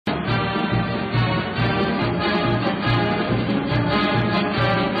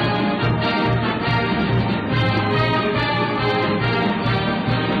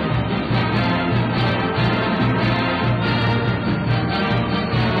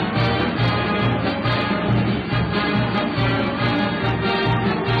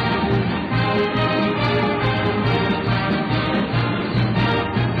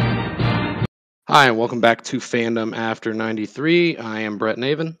Hi, and welcome back to Fandom After 93. I am Brett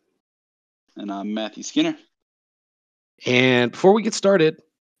Naven. And I'm Matthew Skinner. And before we get started,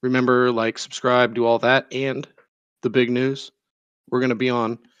 remember, subscribe, do all that. And the big news, we're going to be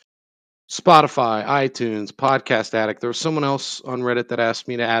on Spotify, iTunes, Podcast Addict. There was someone else on Reddit that asked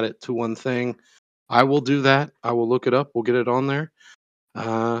me to add it to one thing. I will do that. I will look it up. We'll get it on there.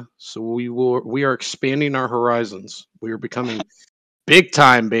 So we are expanding our horizons. We are becoming big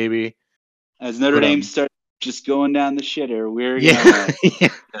time, baby. As Notre Dame starts just going down the shitter, we're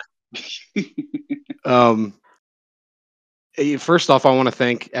gonna. First off, I want to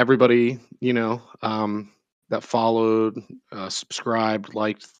thank everybody, that followed, subscribed,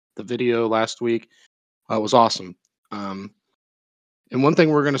 liked the video last week. It was awesome. And one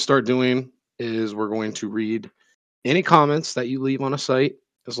thing we're going to start doing is we're going to read any comments that you leave on a site,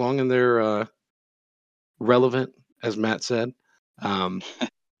 as long as they're relevant, as Matt said.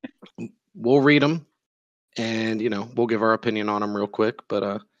 We'll read them, and we'll give our opinion on them real quick.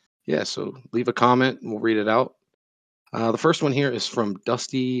 But so leave a comment, and we'll read it out. The first one here is from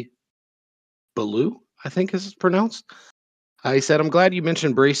Dusty Baloo, I think is pronounced. He said, I'm glad you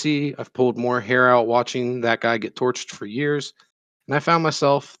mentioned Bracy. I've pulled more hair out watching that guy get torched for years. And I found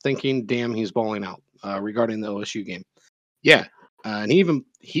myself thinking, damn, he's balling out regarding the OSU game. Yeah. And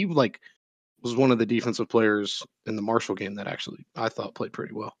he was one of the defensive players in the Marshall game that actually I thought played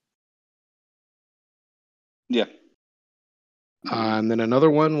pretty well. Yeah. And then another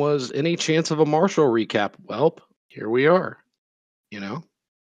one was, any chance of a Marshall recap? Well, here we are. You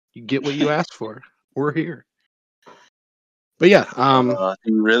get what you asked for. We're here. But yeah, do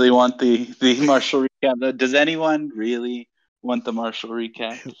you really want the Marshall recap? Does anyone really want the Marshall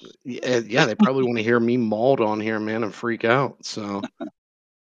recap? Yeah, they probably want to hear me mauled on here, man, and freak out. So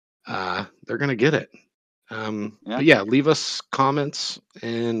they're gonna get it. But yeah, leave us comments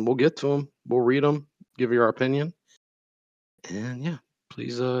and we'll get to them. We'll read them, give you our opinion, and yeah,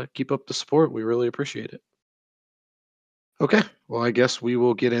 please keep up the support. We really appreciate it. Okay, well, I guess we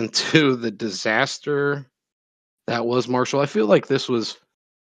will get into the disaster that was Marshall. I feel like this was,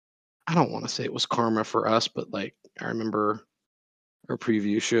 I don't want to say it was karma for us, but I remember our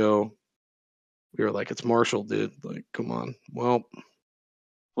preview show, we were like, it's Marshall, dude. Come on. Well,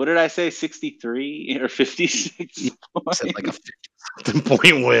 what did I say? 63 or 56? Said like a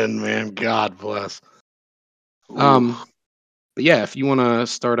 50-point win, man. God bless. But yeah, if you want to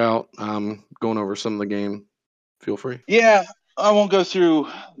start out going over some of the game, feel free. Yeah, I won't go through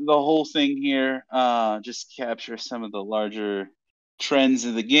the whole thing here. Just capture some of the larger trends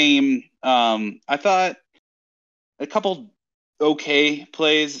of the game. I thought a couple okay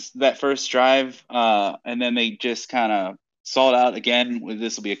plays that first drive, and then they just kind of stalled out again.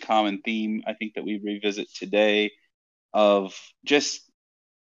 This will be a common theme, I think, that we revisit today, of just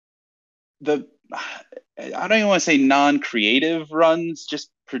the, I don't even want to say non-creative runs, just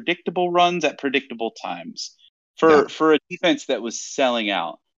predictable runs at predictable times for a defense that was selling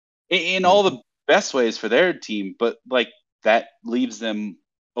out in all the best ways for their team, but that leaves them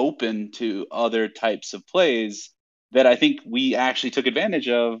open to other types of plays that I think we actually took advantage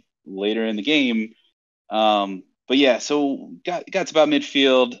of later in the game. But yeah, so got to about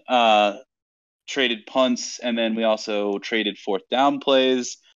midfield, traded punts, and then we also traded fourth down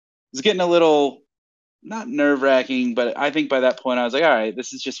plays. It was getting a little, not nerve-wracking, but I think by that point I was like, all right,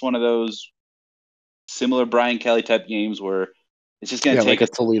 this is just one of those similar Brian Kelly type games where it's just going to take like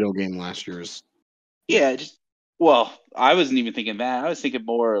a Toledo game last year's. Yeah, well, I wasn't even thinking that. I was thinking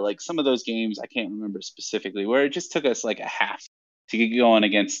more like some of those games, I can't remember specifically, where it just took us like a half to get going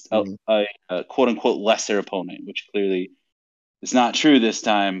against a quote unquote lesser opponent, which clearly is not true this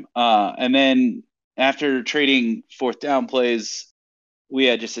time. And then after trading fourth down plays, we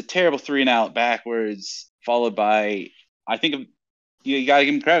had just a terrible 3-and-out backwards, followed by, I think you got to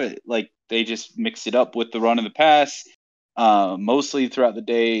give them credit. They just mixed it up with the run and the pass. Mostly throughout the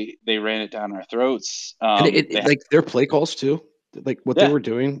day, they ran it down our throats. And their play calls too, what they were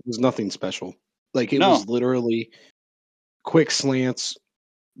doing was nothing special. It was literally quick slants,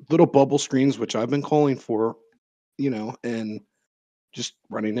 little bubble screens, which I've been calling for, and just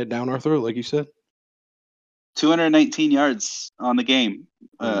running it down our throat, like you said. 219 yards on the game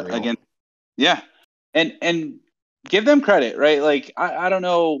again. Yeah. And give them credit, right? I don't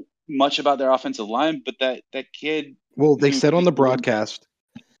know much about their offensive line, but that kid. Well, they said on the broadcast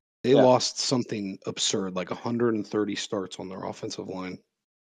they lost something absurd, like 130 starts on their offensive line.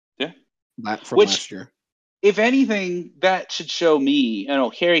 Yeah. From last year. If anything, that should show me,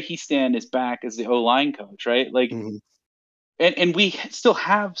 Harry Heastan is back as the O-line coach, right? And we still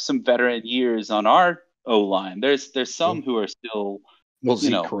have some veteran years on our O-line. There's some who are still Well, you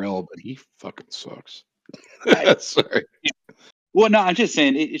Zeke know, Correll, but he fucking sucks. I, Sorry. well, no, I'm just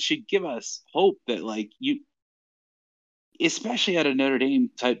saying it should give us hope that like especially at a Notre Dame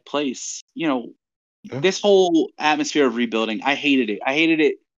type place, Yeah, this whole atmosphere of rebuilding, I hated it. I hated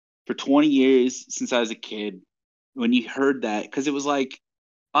it for 20 years since I was a kid when you heard that because it was like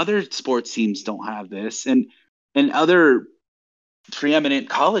other sports teams don't have this and other preeminent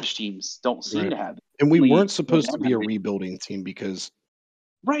college teams don't seem right. to have it. And we Only weren't supposed to A&M be has a it. rebuilding team because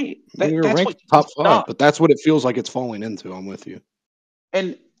Right. we were That's what ranked gets me top 5, stuck. but that's what it feels like it's falling into. I'm with you.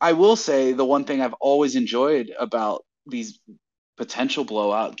 And I will say the one thing I've always enjoyed about these potential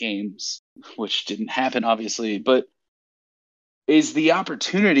blowout games, which didn't happen obviously, but is the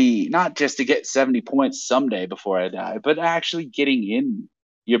opportunity not just to get 70 points someday before I die, but actually getting in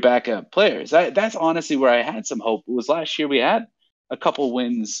your backup players. That's honestly where I had some hope. It was last year we had a couple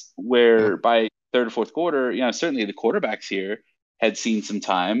wins Yeah. where by third or fourth quarter, certainly the quarterbacks here had seen some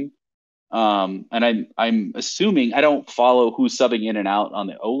time. And I'm assuming I don't follow who's subbing in and out on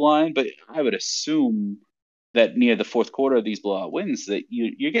the O line, but I would assume that near the fourth quarter of these blowout wins that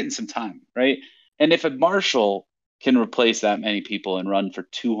you're getting some time, right? And if a Marshall can replace that many people and run for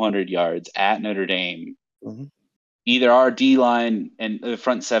 200 yards at Notre Dame, Mhm. either our D line and the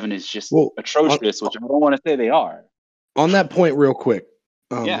front seven is just Well, atrocious, which I don't want to say they are. on that point, real quick,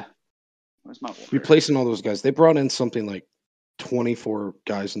 Yeah, where's my water? replacing all those guys, they brought in something like 24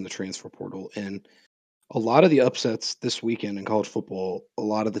 guys in the transfer portal, and a lot of the upsets this weekend in college football, a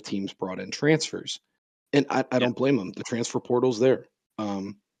lot of the teams brought in transfers, and I Yeah, don't blame them. The transfer portal's there,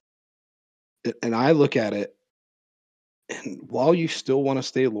 and I look at it, and while you still want to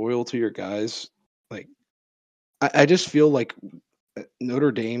stay loyal to your guys, like I just feel like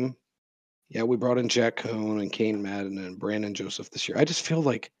Notre Dame. Yeah, we brought in Jack Cohn and Kane Madden and Brandon Joseph this year. I just feel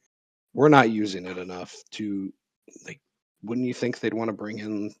like we're not using it enough to like. Wouldn't you think they'd want to bring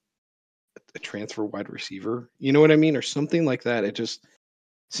in a transfer wide receiver? You know what I mean, or something like that? It just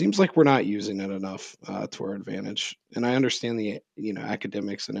seems like we're not using it enough to our advantage. And I understand the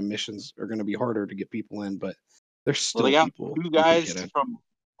academics and admissions are going to be harder to get people in, but there's well, they still got people two we could guys get in. from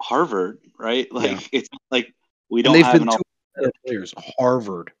Harvard, right? Yeah, Like it's not like we and don't they've have been an two alternative. players.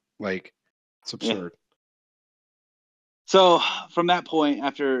 Harvard, like it's Yeah. absurd. So from that point,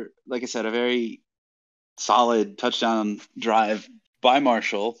 after like I said, a very solid touchdown drive by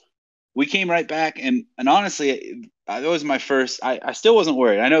Marshall, we came right back and honestly, that was my first. I still wasn't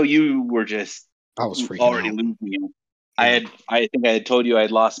worried. I know you were just I was freaking already out. losing it. Yeah, I think I had told you I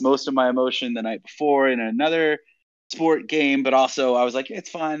had lost most of my emotion the night before in another sport game, but also I was like, it's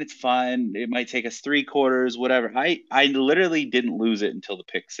fine, it's fine. It might take us 3 quarters, whatever. I literally didn't lose it until the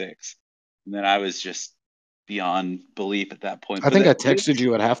pick six, and then I was just beyond belief at that point. I But think I that texted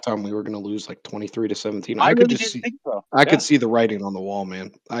you at halftime we were going to lose like 23-17. I I could really just didn't see, think so. I could Yeah. see the writing on the wall,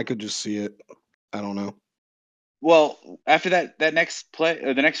 man. I could just see it. I don't know. Well, after that next play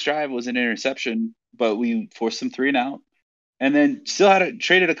or the next drive was an interception, but we forced them 3 and out, and then still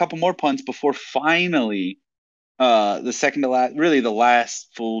traded a couple more punts before finally the second to last, really the last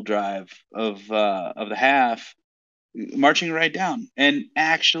full drive of the half, marching right down and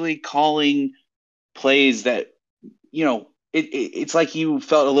actually calling plays that it's like you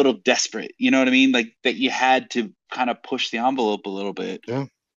felt a little desperate. You know what I mean? Like that you had to kind of push the envelope a little bit Yeah.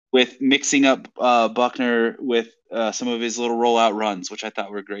 with mixing up Buckner with some of his little rollout runs, which I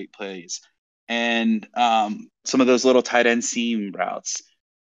thought were great plays, and some of those little tight end seam routes.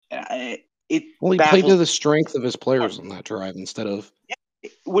 It Well, he played baffles, to the strength of his players on that drive instead of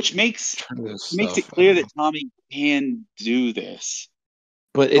which makes trying to makes it stuff. I clear don't that know. Tommy can do this.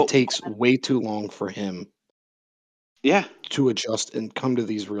 But it But takes way too long for him yeah, to adjust and come to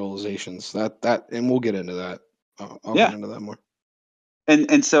these realizations. And we'll get into that. I'll get yeah, into that more.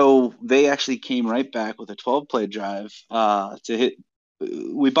 and so they actually came right back with a 12 play drive to hit.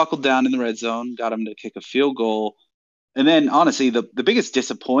 We buckled down in the red zone, got him to kick a field goal. And then, honestly, the biggest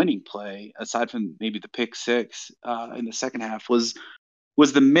disappointing play, aside from maybe the pick six in the second half, was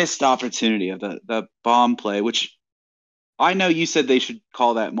the missed opportunity of the bomb play, which I know you said they should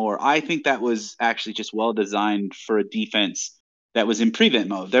call that more. I think that was actually just well designed for a defense that was in prevent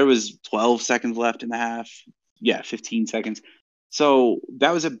mode. There was 12 seconds left in the half. Yeah, 15 seconds. So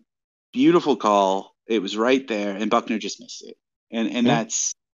that was a beautiful call. It was right there, and Buckner just missed it. And Yeah.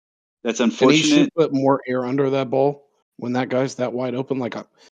 that's And he should unfortunate. put more air under that ball when that guy's that wide open. Like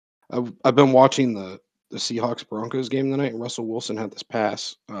I've been watching the Seahawks Broncos game tonight, and Russell Wilson had this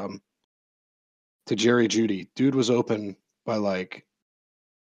pass to Jerry Judy. Dude was open by like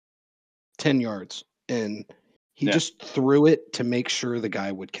 10 yards, and he Yeah, just threw it to make sure the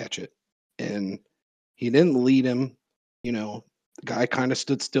guy would catch it. And he didn't lead him, you know. The guy kind of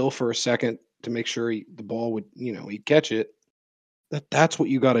stood still for a second to make sure the ball would, he'd catch it. That's what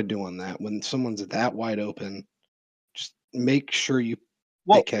you got to do on that. When someone's that wide open, just make sure they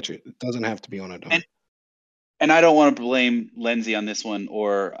Well, catch it. It doesn't have to be on a and dime. and I don't want to blame Lindsay on this one,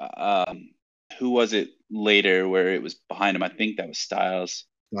 or who was it later where it was behind him? I think that was Styles.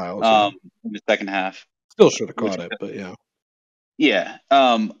 Styles, yeah. In the second half, Still should have which caught it, but yeah. yeah,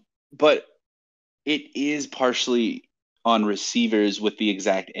 but it is partially on receivers with the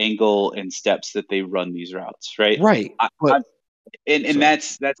exact angle and steps that they run these routes, right? Right. I, But and sorry.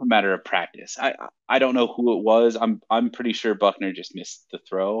 that's a matter of practice. I don't know who it was. I'm pretty sure Buckner just missed the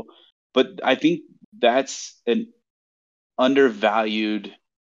throw, but I think that's an undervalued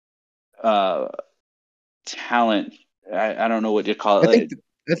uh, talent. I don't know what you call I think it.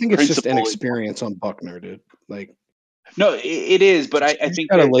 I think it's just Principle. inexperience on Buckner, dude. Like No, it is, but I you just think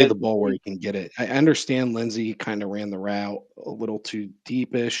gotta that lay that the ball where you can get it. I understand Lindsey kind of ran the route a little too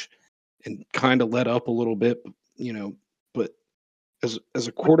deepish and kind of let up a little bit, but as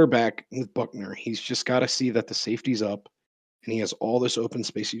a quarterback with Buckner, he's just got to see that the safety's up and he has all this open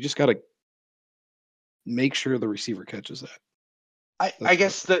space. You just got to make sure the receiver catches that. I That's what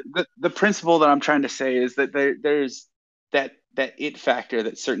guess the principle that I'm trying to say is that there's that it factor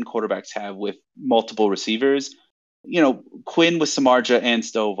that certain quarterbacks have with multiple receivers. Quinn with Samardzija and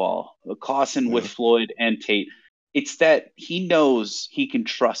Stovall, Clausen with yeah. Floyd and Tate. It's that he knows he can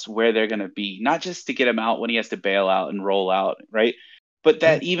trust where they're going to be, not just to get him out when he has to bail out and roll out, right? But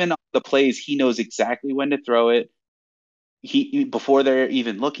Yeah. that even on the plays, he knows exactly when to throw it. He before they're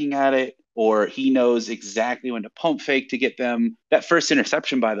even looking at it, or he knows exactly when to pump fake to get them. That first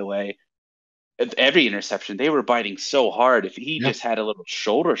interception, by the way, every interception, they were biting so hard. If he Yeah. just had a little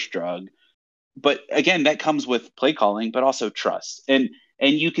shoulder shrug, but again, that comes with play calling, but also trust. And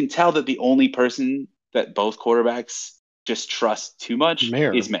you can tell that the only person that both quarterbacks just trust too much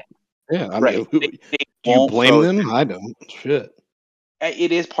Mayor. is May. Yeah. I Right? mean, They do you won't blame throw it. them? I don't. Shit.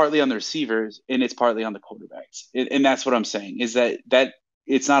 It is partly on the receivers and it's partly on the quarterbacks. And that's what I'm saying is that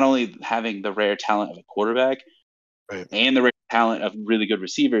it's not only having the rare talent of a quarterback Right. and the rare talent of really good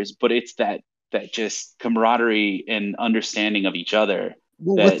receivers, but it's that just camaraderie and understanding of each other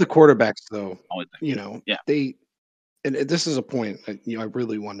Well, with that the quarterbacks, though, always been good. Yeah. they and this is a point I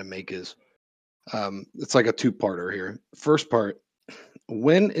really wanted to make is it's like a two-parter here. First part,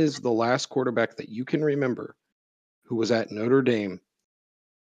 when is the last quarterback that you can remember who was at Notre Dame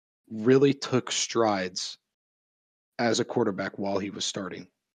really took strides as a quarterback while he was starting?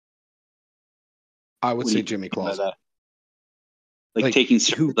 I would What do say you Jimmy mean by Clausen. that? Like Like taking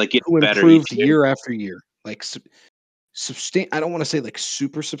like getting who better each improved year? year after year. Like I don't want to say like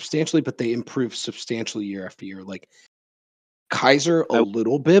super substantially, but they improved substantially year after year. Like Kaiser a I,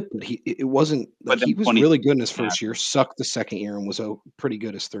 little bit, but it wasn't like but he then was 20 really good in his first year, happened. sucked the second year, and was pretty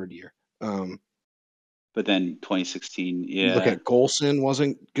good his third year. But then 2016, You look yeah. at Golson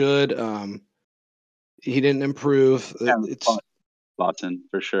wasn't good. He didn't improve. Yeah, It's Watson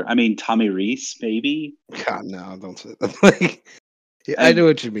for sure. I mean, Tommy Reese, maybe. God no, don't say that. Like yeah, I know I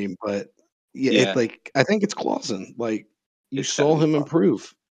what you mean, but yeah, yeah, I think it's Clausen. Like you it's got to saw be him Clausen.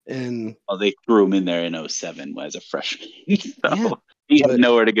 improve, and Well, they threw him in there in '07 as a freshman, yeah, so he had but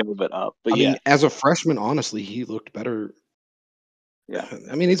nowhere to go but up. But I mean, yeah, as a freshman, honestly, he looked better. yeah.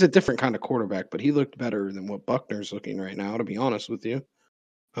 I mean, he's a different kind of quarterback, but he looked better than what Buckner's looking right now, to be honest with you.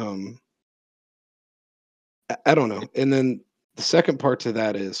 Um, I don't know. And then the second part to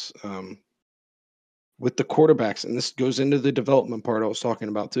that is with the quarterbacks, and this goes into the development part I was talking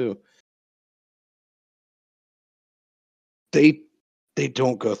about too. They they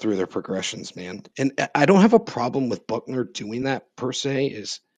don't go through their progressions, man. And I don't have a problem with Buckner doing that per se.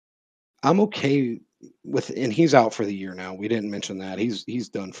 Is I'm okay with, and he's out for the year now. We didn't mention that he's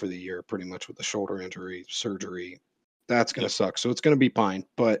done for the year pretty much with the shoulder injury, surgery. That's gonna Yep. suck. So it's gonna be fine.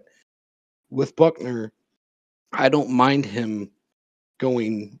 But with Buckner, I don't mind him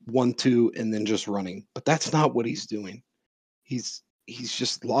going 1-2 and then just running. But that's not what he's doing. He's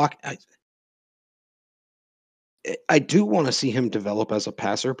just locked. I do want to see him develop as a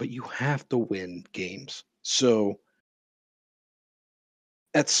passer, but you have to win games. So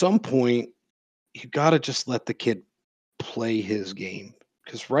at some point, you got to just let the kid play his game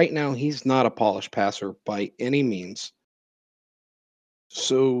because right now he's not a polished passer by any means.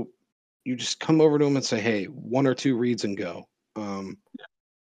 So you just come over to him and say, "Hey, one or two reads and go." Um,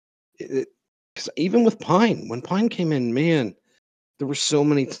 because even with Pine, when Pine came in, man, there were so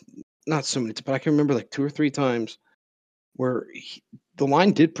many, not so many, but I can remember like two or three times where the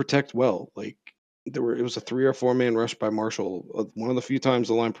line did protect well. Like it was a 3 or 4 man rush by Marshall. One of the few times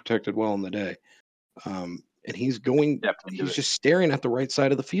the line protected well in the day. and he's Definitely just staring at the right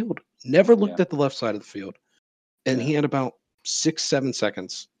side of the field. Never looked Yeah. at the left side of the field. And Yeah. he had about 6, 7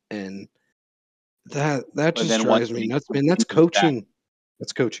 seconds. And that But just then once drives me he nuts, man. That's was back. coaching.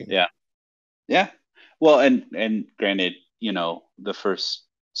 That's coaching. Yeah. Yeah. Well, and granted, the first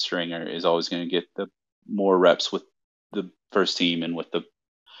stringer is always going to get the more reps with the first team and with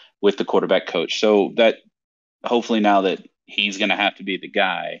the quarterback coach. So that hopefully now that he's going to have to be the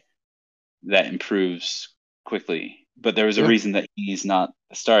guy, that improves quickly. But there was a Yeah. reason that he's not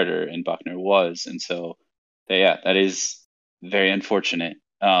the starter and Buckner was, and so that is very unfortunate.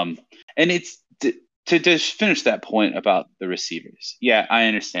 And it's to just finish that point about the receivers. Yeah, I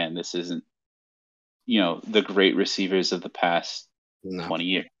understand this isn't the great receivers of the past No. 20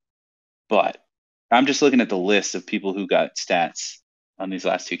 years, but I'm just looking at the list of people who got stats on these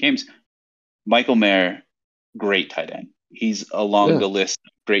last two games. Michael Mayer, great tight end. He's along Yeah. the list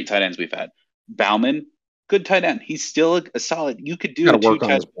of great tight ends we've had. Bauman, good tight end. He's still a solid. You could do Got a to two work on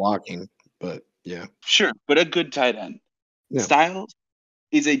tight, his blocking, but yeah. sure, but a good tight end. Yeah. Styles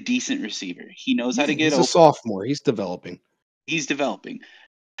is a decent receiver. He knows how to get He's a open. sophomore. He's developing. He's developing.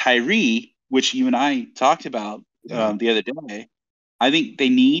 Tyree, which you and I talked about Yeah. the other day, I think they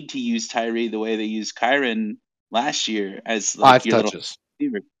need to use Tyree the way they used Kyron last year as like 5 your little touches.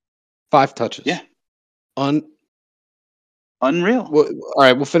 receiver. 5 touches. Yeah, unreal. Well, all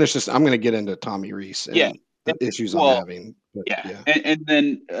right, we'll finish this. I'm going to get into Tommy Reese Yeah. and the And, issues I'm well, having. But yeah. yeah. And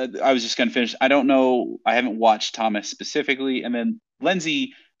then I was just going to finish. I don't know. I haven't watched Thomas specifically. And then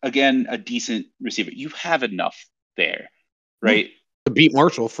Lindsey, again, a decent receiver. You have enough there, Yeah. right? To beat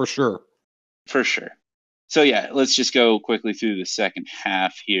Marshall for sure. For sure. So, yeah, let's just go quickly through the second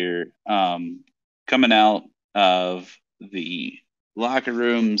half here. Coming out of the locker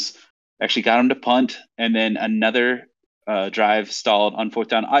rooms, actually got him to punt. And then another drive stalled on fourth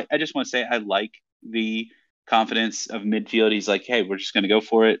down. I just want to say I like the confidence of midfield. He's like, hey, we're just going to go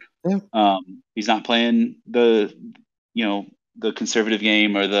for it. Yeah. He's not playing the conservative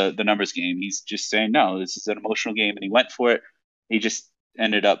game or the numbers game. He's just saying, no, this is an emotional game, and he went for it. He just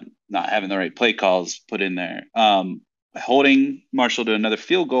ended up not having the right play calls put in there, holding Marshall to another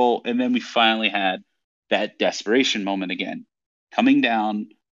field goal, and then we finally had that desperation moment again, coming down.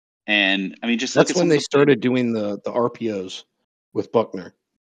 And I mean, just look That's at some when of they the plays. started doing the RPOs with Buckner.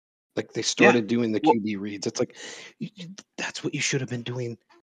 Like they Yeah, started doing the well, QB reads. It's like that's what you should have been doing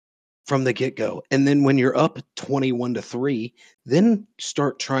from the get-go. And then when you're up 21-3, then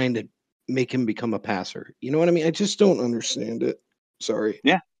start trying to make him become a passer. You know what I mean? I just don't understand it. Sorry.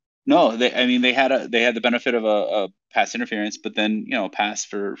 yeah. No, I mean, they had the benefit of a pass interference, but then a pass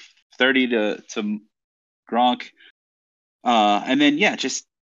for 30 to Gronk, and then just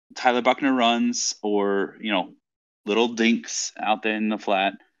Tyler Buckner runs or little dinks out there in the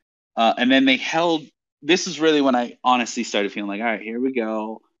flat. And then they held. This is really when I honestly started feeling like, all right, here we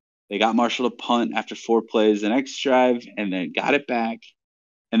go. They got Marshall to punt after 4 plays the next drive, and then got it back,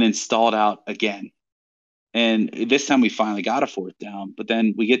 and then stalled out again. And this time we finally got a fourth down. But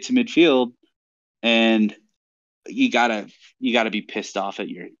then we get to midfield, and you gotta be pissed off at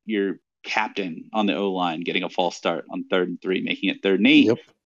your captain on the O line getting a false start on 3rd and 3, making it 3rd and 8. Yep.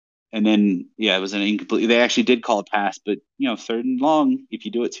 And then, it was an incomplete. They actually did call a pass, but 3rd and long, if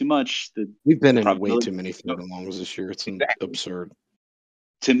you do it too much, the We've been in way probability. too many third and longs this year. It's Exactly. absurd.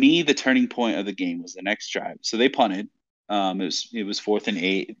 To me, the turning point of the game was the next drive. So they punted. It was 4th and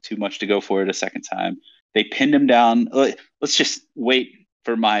 8, too much to go for it a second time. They pinned him down. Let's just wait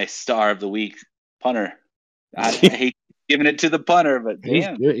for my star of the week, punter. I hate giving it to the punter, but He's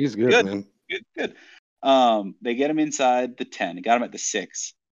damn, good. He's good, good, man. good. They get him inside the 10, got him at the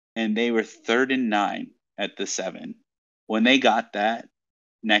 6, and they were 3rd and 9 at the 7. When they got that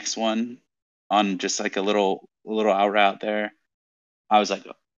next one on just like a little out route there, I was like,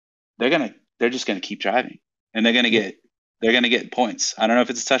 they're just gonna keep driving, and they're gonna get points. I don't know if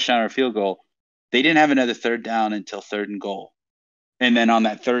it's a touchdown or a field goal. They didn't have another 3rd down until 3rd and goal, and then on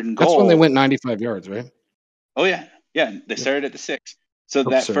that 3rd and That's when they goal, went 95 yards, right? oh yeah, they Yep. started at the 6. So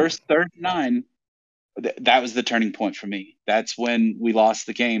that Absurd. first 3rd and 9, that was the turning point for me. That's when we lost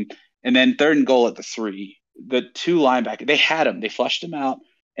the game. And then 3rd and goal at the 3, the 2 linebackers, they had him, they flushed him out,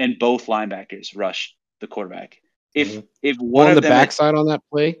 and both linebackers rushed the quarterback. If Mhm. one Well, on of the them had, backside on that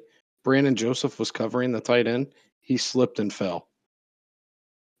play, Brandon Joseph was covering the tight end. He slipped and fell,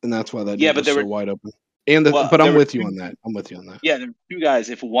 and that's why that yeah, dude but was so wide open. But there I'm were with you 2, on that. I'm with you on that. yeah, there were 2 guys.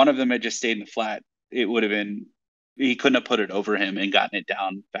 If one of them had just stayed in the flat, it would have been, he couldn't have put it over him and gotten it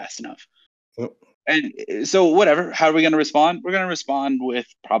down fast enough. Yep. And so whatever, how are we going to respond? We're going to respond with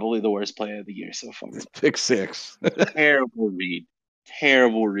probably the worst play of the year so far. Pick 6. Terrible read.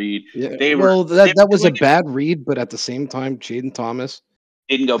 terrible read. Yeah, They were well, they that were was a doing it, bad read, but at the same time, Jaden Thomas,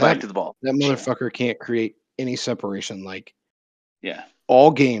 didn't go that back to the ball. that Sure. motherfucker can't create any separation. Like Yeah.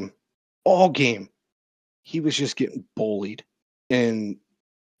 all game, all game, he was just getting bullied, and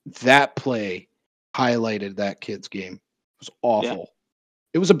that play highlighted that kid's game. It was Yeah. awful.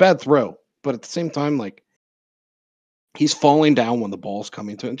 It was a bad throw, but at the same time, like he's falling down when the ball's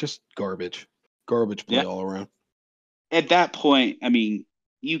coming to him. Just garbage Yeah. play all around. At that point, I mean,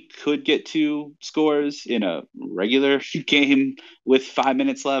 you could get 2 scores in a regular game with 5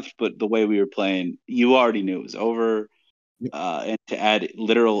 minutes left, but the way we were playing, you already knew it was over. Yep. And to add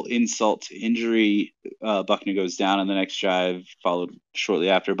literal insult to injury, Buckner goes down on the next drive, followed shortly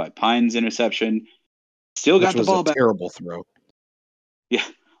after by Pine's interception. Still Which got the was a ball back. terrible throw. Yeah.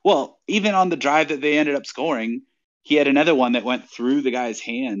 Well, even on the drive that they ended up scoring, he had another one that went through the guy's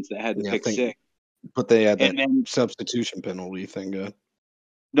hands that had the Yeah, I pick think, six. but they had And that then substitution penalty thing good.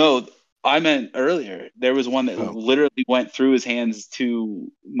 no, I meant earlier. There was one that Oh, literally went through his hands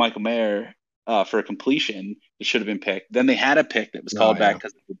to Michael Mayer for a completion that should have been picked. Then they had a pick that was oh called back yeah.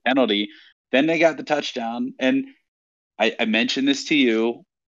 because of the penalty. Then they got the touchdown. And I mentioned this to you.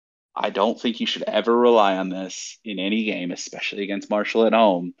 I don't think you should ever rely on this in any game, especially against Marshall at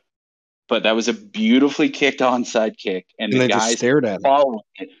home. But that was a beautifully kicked onside kick, and And the they just guy's stared at it. following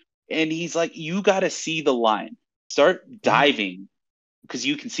it. And he's like, "You got to see the line. Start Yeah. diving because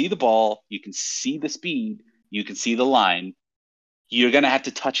you can see the ball, you can see the speed, you can see the line. You're going to have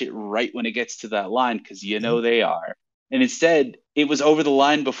to touch it right when it gets to that line because you Yeah. know they are." And instead, it was over the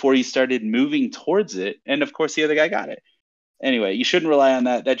line before he started moving towards it. And of course, the other guy got it. Anyway, you shouldn't rely on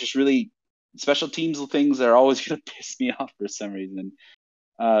that. That just really, special teams things are always going to piss me off for some reason.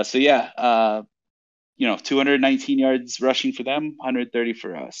 So yeah, 219 yards rushing for them, 130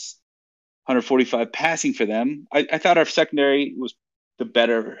 for us. 145 passing for them. I thought our secondary was the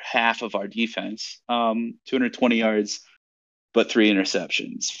better half of our defense. 220 yards, but 3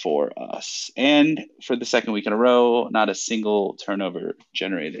 interceptions for us. And for the second week in a row, not a single turnover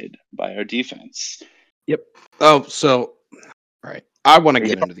generated by our defense. Yep. Oh, so right. I want to There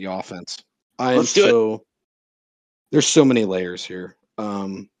you get go. into the offense. I am Let's do it. so there's so many layers here.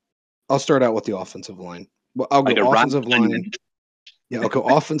 I'll start out with the offensive line. Well, I'll go Like a Ron offensive line. Onion. Yeah, I'll go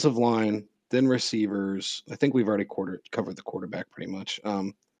offensive line, then receivers. I think we've already covered the quarterback pretty much.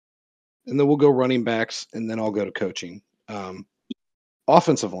 And then we'll go running backs, and then I'll go to coaching.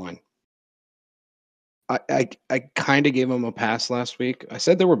 Offensive line. I kind of gave them a pass last week. I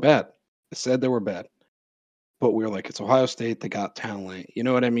said they were bad. But we were like, it's Ohio State. They got talent. You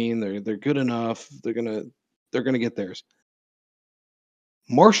know what I mean? They're good enough. They're gonna get theirs.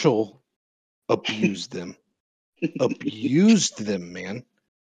 Marshall abused them. Abused them, man.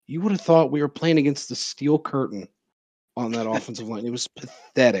 You would have thought we were playing against the steel curtain on that offensive line. It was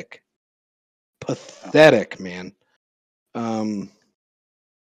pathetic. Pathetic, man.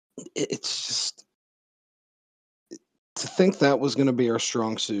 It's just to think that was going to be our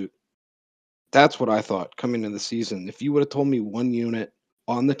strong suit. That's what I thought coming into the season. If you would have told me one unit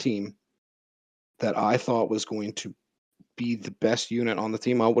on the team that I thought was going to be the best unit on the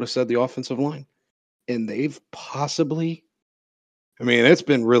team, I would have said the offensive line. And they've possibly, I mean, it's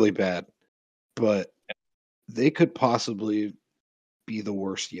been really bad, but they could possibly be the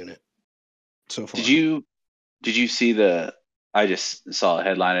worst unit so Did far. you did you see the? I just saw a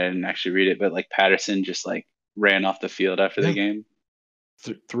headline. I didn't actually read it, but like Patterson just like ran off the field after the Yeah. game.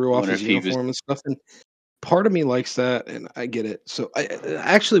 Threw I off wonder his if he was. uniform and stuff. And part of me likes that, and I get it. So I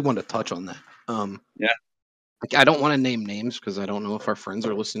actually want to touch on that. Yeah. I don't want to name names because I don't know if our friends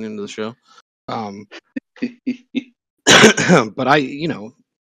are listening to the show. But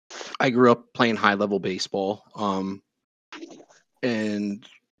I grew up playing high level baseball. And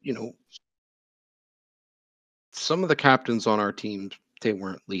you know, some of the captains on our team, they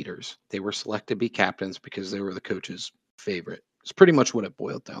weren't leaders. They were selected to be captains because they were the coach's favorite. It's pretty much what it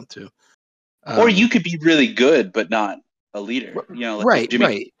boiled down to. Or you could be really good, but not a leader. Like Right, Jimmy.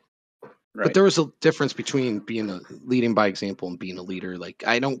 right. But Right. there was a difference between being a leading by example and being a leader. Like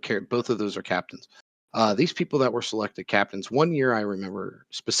I don't care. Both of those are captains. These people that were selected captains, one year I remember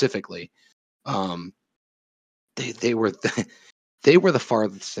specifically, um, they were they were the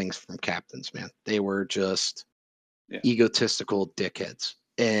farthest things from captains, man. They were just Yeah. egotistical dickheads.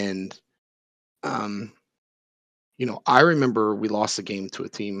 And I remember we lost the game to a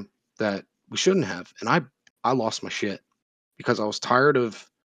team that we shouldn't have, and I lost my shit because I was tired of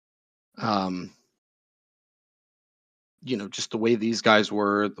um just the way these guys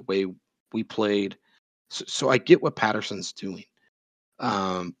were, the way we played. So I get what Patterson's doing.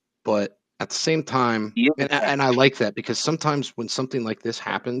 But At the same time, He is a and I catch. like that because sometimes when something like this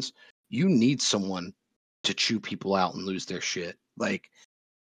happens, you need someone to chew people out and lose their shit. Like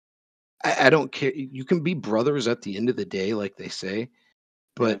I don't care. You can be brothers at the end of the day, like they say, Yeah,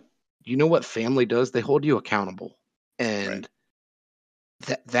 but you know what family does? They hold you accountable. right. And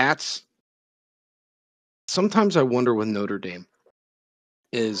that's sometimes I wonder with Notre Dame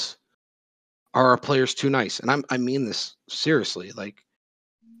is are our players too nice? And I mean this seriously. Like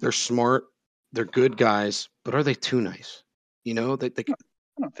they're smart, they're good guys, but are they too nice? You know, they I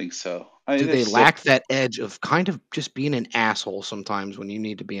don't think so. I mean, do there's they still lack that edge of kind of just being an asshole sometimes when you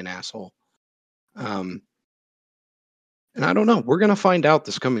need to be an asshole? Um, and I don't know. We're gonna find out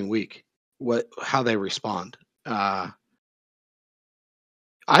this coming week what how they respond. Uh,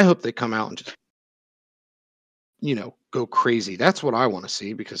 I hope they come out and just go crazy. That's what I want to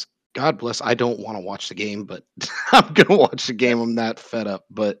see because God bless. I don't want to watch the game, but I'm gonna watch the yeah, game. I'm that fed up.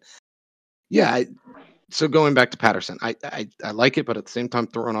 But yeah, so going back to Patterson, I like it, but at the same time,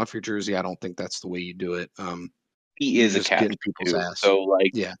 throwing off your jersey, I don't think that's the way you do it. he You're is a just catch getting people's too. ass. So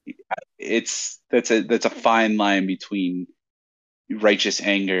like, Yeah, that's a fine line between righteous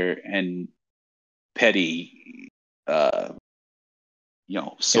anger and petty, uh, yeah,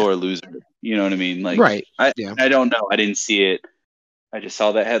 sore loser. You know what I mean? Like, right. I Yeah, I don't know. I didn't see it. I just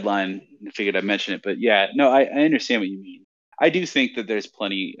saw that headline and figured I'd mention it. But yeah, no, I understand what you mean. I do think that there's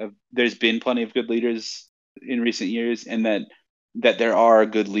been plenty of good leaders in recent years, and that there are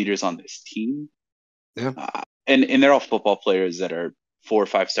good leaders on this team. yeah, And they're all football players that are 4 or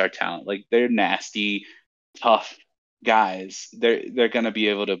 5 star talent. Like they're nasty, tough guys. They're gonna be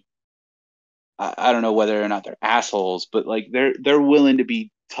able to. I don't know whether or not they're assholes, but like they're willing to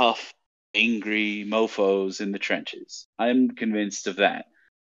be tough, angry mofo's in the trenches. I'm convinced of that.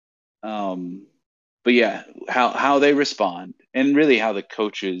 Um, but yeah, how they respond and really how the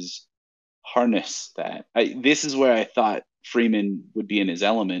coaches harness that. This is where I thought Freeman would be in his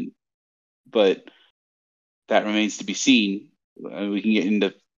element, but that remains to be seen. We can get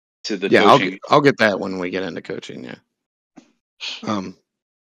into the yeah. coaching. I'll get that when we get into coaching. Yeah. Um.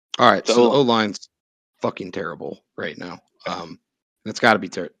 All right. The So the O O line's fucking terrible right now. It's got to be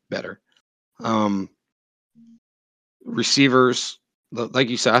better. Um. Receivers, like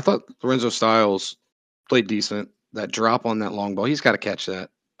you said, I thought Lorenzo Styles played decent. That drop on that long ball, he's got to catch that.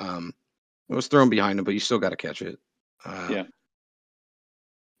 It was thrown behind him, but you still got to catch it. Uh, yeah.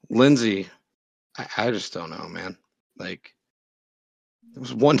 Lindsey, I just don't know, man. Like there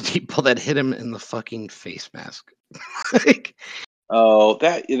was one deep ball that hit him in the fucking face mask. like, Oh,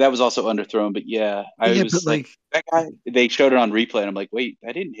 that was also underthrown, but yeah, I yeah, but was like like, that guy. They showed it on replay, and I'm like, wait,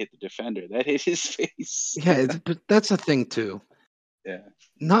 that didn't hit the defender. That hit his face. yeah, but that's the thing too. Yeah,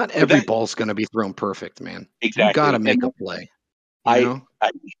 Not but every that ball's gonna be thrown perfect, man. You got to exactly. make And a play. You I, know?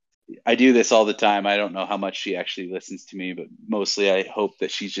 I I do this all the time. I don't know how much she actually listens to me, but mostly I hope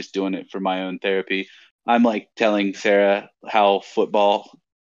that she's just doing it for my own therapy. I'm like telling Sarah how football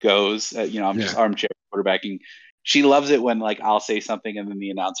goes. I'm just Yeah, armchair quarterbacking. She loves it when like I'll say something and then the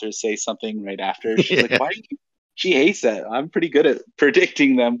announcers say something right after. She's like, yeah. "Why do you?" She hates that. I'm pretty good at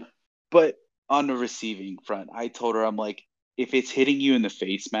predicting them, but on the receiving front, I told her I'm like, if it's hitting you in the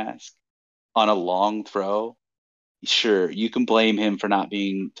face mask on a long throw, sure, you can blame him for not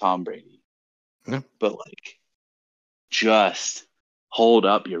being Tom Brady, Yeah. but like just hold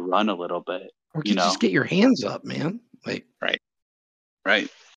up your run a little bit, Or you you just know? get your hands up, man. Like, Right. Right.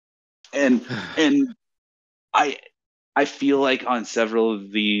 And and I I feel like on several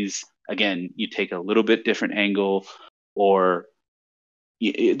of these, again, you take a little bit different angle, or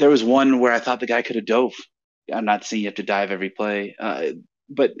there was one where I thought the guy could have dove. I'm not saying you have to dive every play,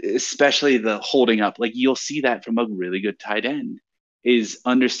 but especially the holding up. Like you'll see that from a really good tight end is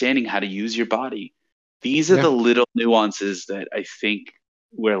understanding how to use your body. These are yeah. the little nuances that I think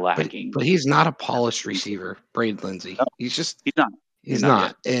we're But lacking. he's not a polished receiver, Braid Lindsey. No, He's he's not. He's not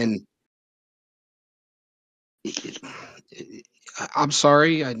not. yet. And it, I'm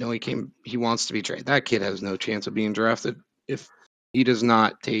sorry. I know he wants to be drafted. That kid has no chance of being drafted if he does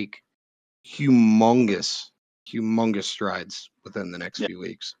not take humongous, humongous strides within the next Yeah. few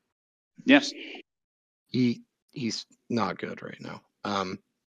weeks. Yeah. Just he's not good right now.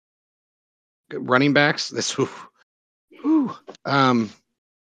 Running backs. Whew. Um,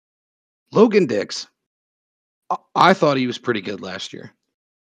 Logan Dix. I thought he was pretty good last year.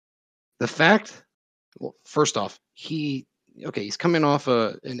 The fact, well, first off, he's coming off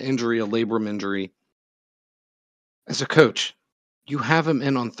an injury, a labrum injury. As a coach, you have him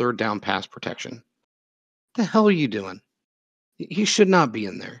in on third down pass protection. The hell are you doing? He should not be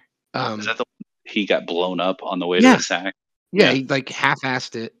in there. Is Um, that the he got blown up on the way to yeah, the sack? yeah, Yeah. he like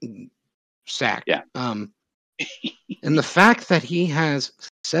half-assed it. sacked. Yeah. And the fact that he has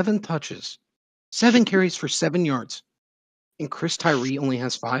 7 touches, 7 carries for 7 yards, and Chris Tyree only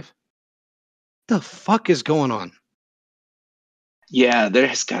has 5? The fuck is going on? Yeah,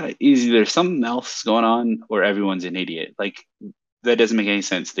 there's something else going on, or everyone's an idiot. Like, that doesn't make any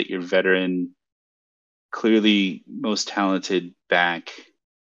sense that your veteran, clearly most talented back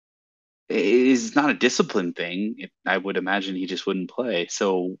is not a discipline thing. I would imagine he just wouldn't play.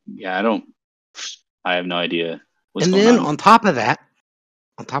 So yeah, I have no idea what's And going then on. on top of that,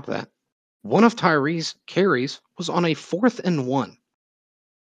 one of Tyree's carries was on a 4th and 1.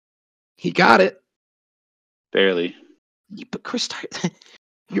 He got it, Barely. but Chris Tyree,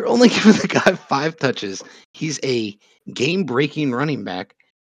 you're only giving the guy 5 touches. He's a game-breaking running back,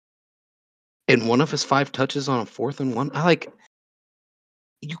 and one of his 5 touches on a 4th and 1.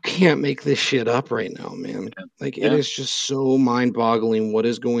 You can't make this shit up right now, man. Like, it Yeah. is just so mind-boggling what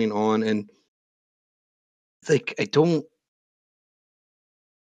is going on, and like I don't.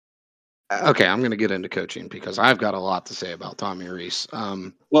 Okay, I'm gonna get into coaching because I've got a lot to say about Tommy Reese.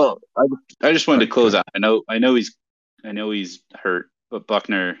 Well, I just wanted Sorry, to go close ahead. out. I know he's hurt, but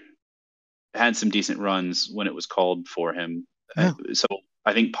Buckner had some decent runs when it was called for him. Yeah, So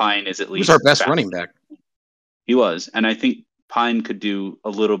I think Pine is at he was our least best back. running back. He was, and I think Pine could do a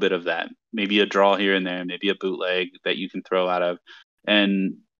little bit of that. Maybe a draw here and there, maybe a bootleg that you can throw out of.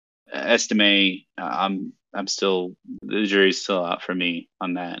 And Estime, I'm still, the jury's still out for me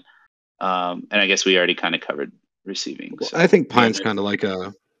on that. And I guess we already kind of covered receiving. Well, I So think yeah, Pine's kind of like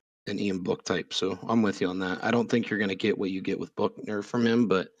an Ian Book type, so I'm with you on that. I don't think you're gonna get what you get with Buckner from him,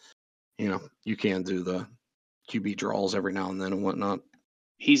 but you can do the QB draws every now and then and whatnot.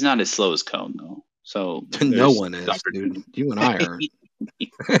 he's not as slow as Cone though. So No there's one is, dude. opportunity. You and I aren't.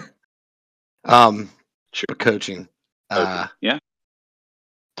 um, True. but coaching, Okay. Yeah,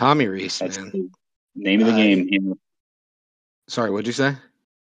 Tommy Reese, that's man. the name of the Uh, game here. Sorry, what'd you say?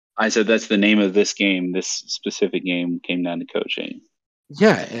 I said that's the name of this game. This specific game came down to coaching.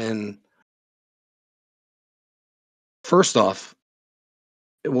 Yeah, and first off,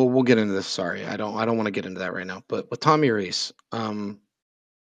 well, we'll get into this. Sorry, I don't want to get into that right now. But with Tommy Reese,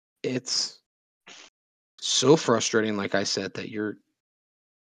 it's so frustrating. Like I said, that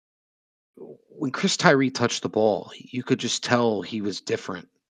when Chris Tyree touched the ball, you could just tell he was different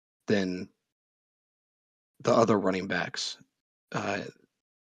than the other running backs. Uh,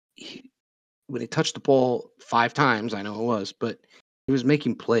 he, when he touched the ball 5 times, I know it was, but he was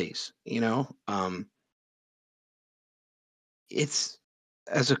making plays. It's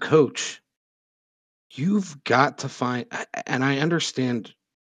as a coach, you've got to find, and I understand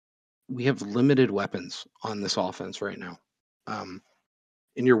we have limited weapons on this offense right now. Um,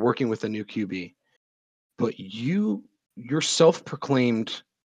 and you're working with a new QB, but your self-proclaimed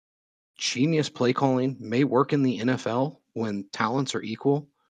genius play calling may work in the NFL when talents are equal.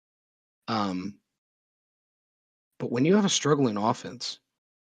 Um, but when you have a struggling offense,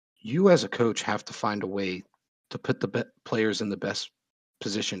 you as a coach have to find a way to put the players in the best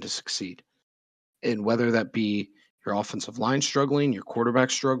position to succeed. And whether that be your offensive line struggling, your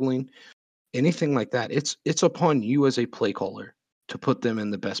quarterback struggling, anything like that, it's upon you as a play caller to put them in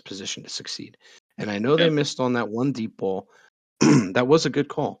the best position to succeed. And I know they Yeah, missed on that one deep ball. That was a good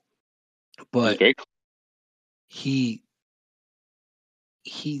call, it was but great. he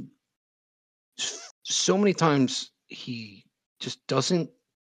he so many times he just doesn't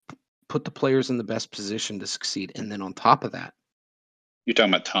put the players in the best position to succeed. And then on top of that, You're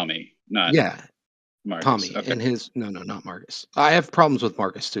talking about Tommy, not yeah, Marcus. Tommy Okay. and his no, not Marcus. I have problems with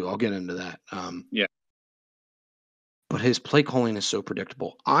Marcus too. I'll get into that. Yeah. But his play calling is so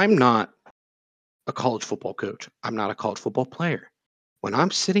predictable. I'm not a college football coach. I'm not a college football player. When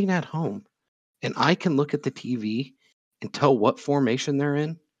I'm sitting at home and I can look at the TV and tell what formation they're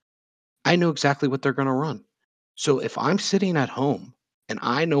in, I know exactly what they're going to run. So if I'm sitting at home and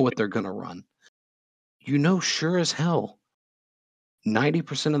I know what they're going to run, sure as hell,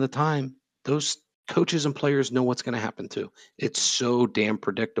 90% of the time, those coaches and players know what's going to happen too. It's so damn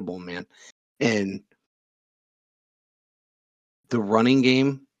predictable, man. And the running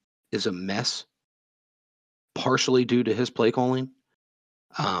game is a mess, partially due to his play calling.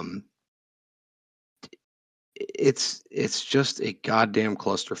 Um, it's just a goddamn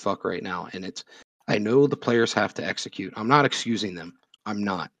clusterfuck right now, and I know the players have to execute. I'm not excusing them. I'm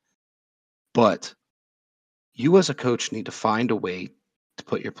not. But you as a coach need to find a way to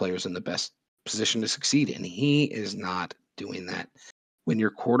put your players in the best position to succeed, and he is not doing that. When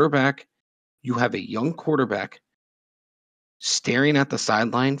your quarterback, you have a young quarterback staring at the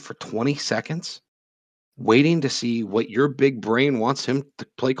sideline for 20 seconds waiting to see what your big brain wants him to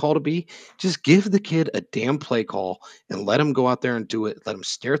play call to be. Just give the kid a damn play call and let him go out there and do it. Let him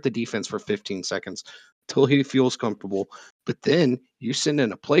stare at the defense for 15 seconds till he feels comfortable. But then you send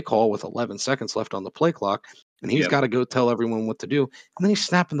in a play call with 11 seconds left on the play clock, and he's Yep. got to go tell everyone what to do. And then he's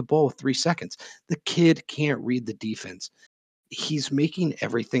snapping the ball with 3 seconds. The kid can't read the defense. He's making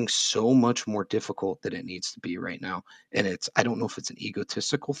everything so much more difficult than it needs to be right now. And I don't know if it's an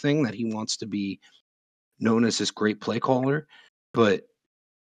egotistical thing that he wants to be known as this great play caller, but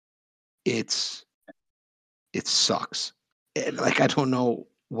it's it sucks. And like I don't know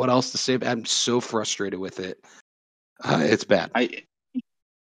what else to say. I'm so frustrated with it. It's bad.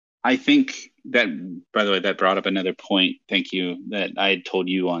 I think that, by the way, that brought up another point. Thank you. That I had told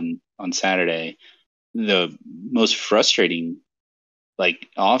you on Saturday. The most frustrating, like,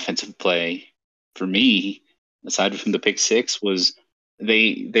 offensive play for me, aside from the pick six, was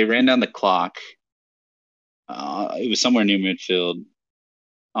they ran down the clock. It was somewhere near midfield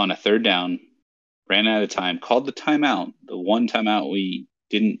on a third down. Ran out of time. Called the timeout. The one timeout we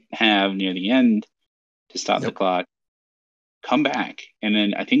didn't have near the end to stop the Yep. clock. Come back. And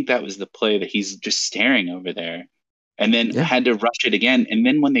then I think that was the play that he's just staring over there and then Yeah. had to rush it again. And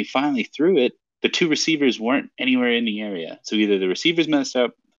then when they finally threw it, the two receivers weren't anywhere in the area. So either the receivers messed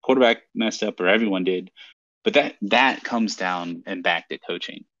up, quarterback messed up, or everyone did. But that comes down and back to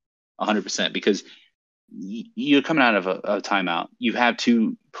coaching 100% because you're coming out of a timeout. You have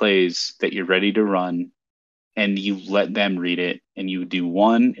two plays that you're ready to run and you let them read it and you do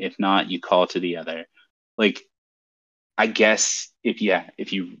one. If not, you call to the other. Like, I guess if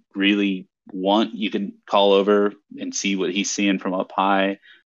you really want, you can call over and see what he's seeing from up high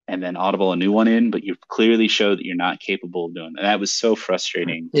and then audible a new one in, but you clearly show that you're not capable of doing that. That was so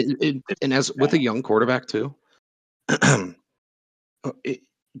frustrating. And as with a young quarterback too, it,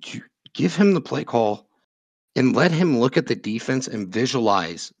 you give him the play call and let him look at the defense and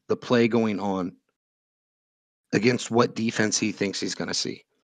visualize the play going on against what defense he thinks he's going to see.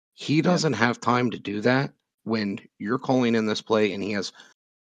 He Yeah. doesn't have time to do that when you're calling in this play and he has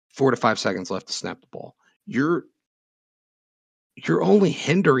 4 to 5 seconds left to snap the ball. You're only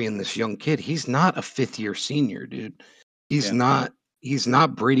hindering this young kid. He's not a fifth-year senior, dude. He's Yeah. not he's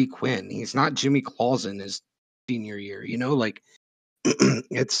not Brady Quinn. He's not Jimmy Clausen his senior year. Like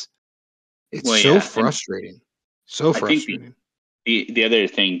it's Well, so yeah. And frustrating. So I think frustrating. the other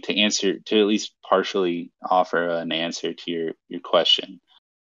thing to answer, to at least partially offer an answer to your question,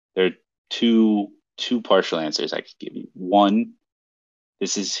 there are two partial answers I could give you. One,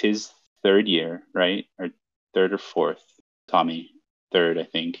 this is his third year, right? Or third or fourth. Tommy, third, I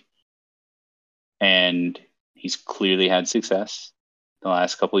think. And he's clearly had success the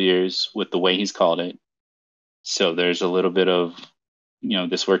last couple of years with the way he's called it. So there's a little bit of,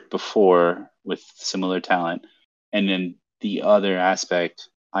 this worked before with similar talent. And then the other aspect,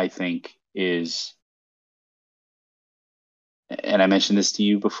 I think, is, and I mentioned this to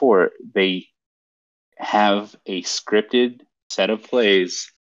you before, they have a scripted set of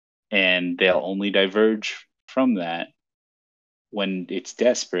plays and they'll only diverge from that when it's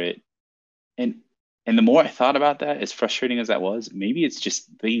desperate. And the more I thought about that, as frustrating as that was, maybe it's just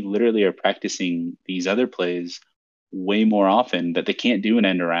they literally are practicing these other plays way more often that they can't do an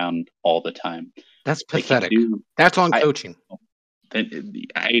end around all the time. That's They can't pathetic. do. That's on I coaching.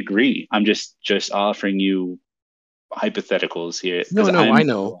 I agree. I'm just offering you hypotheticals here No, because no, I I'm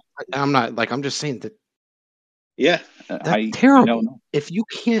know. I'm not like I'm just saying that yeah. that's I don't terrible. know. If you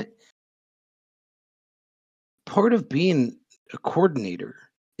can't part of being a coordinator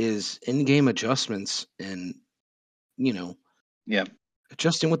is in-game adjustments and, you know, Yeah,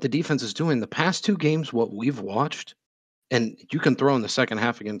 adjusting what the defense is doing. The past 2 games, what we've watched, and you can throw in the second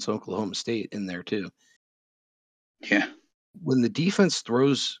half against Oklahoma State in there too. yeah, When the defense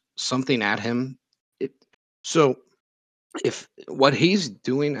throws something at him, it so if what he's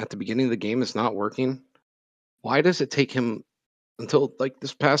doing at the beginning of the game is not working, why does it take him until like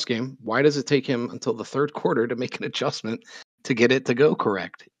this past game? Why does it take him until the third quarter to make an adjustment to get it to go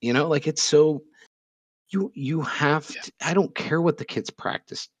correct? Like it's so you have yeah, to, I don't care what the kids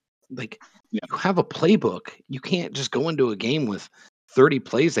practice. Like yeah. you have a playbook. You can't just go into a game with 30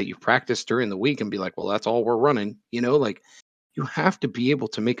 plays that you practiced during the week and be like, well, that's all we're running. Like you have to be able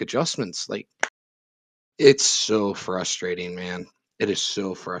to make adjustments. Like it's so frustrating, man. It is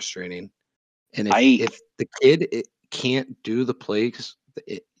so frustrating. And if I if the kid can't do the plays,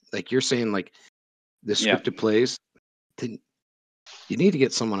 like you're saying, like the yeah. scripted plays, then you need to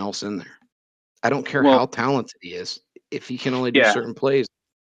get someone else in there. I don't care how Well, talented he is. If he can only do yeah, certain plays,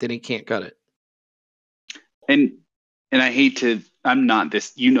 then he can't cut it. and and I hate to I'm not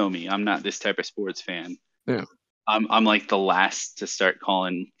this. You know me. I'm not this type of sports fan. Yeah. I'm like the last to start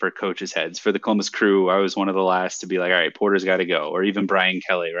calling for coaches' heads. For the Columbus Crew, I was one of the last to be like, all right, Porter's got to go, or even Brian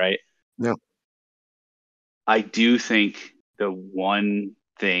Kelly, right? Yeah. I do think the one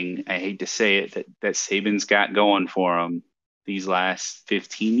thing, I hate to say it, that Saban's got going for him these last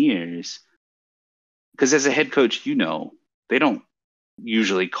 15 years, because as a head coach, they don't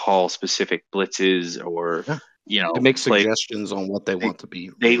usually call specific blitzes or, Yeah. They make play. suggestions on what they They, want to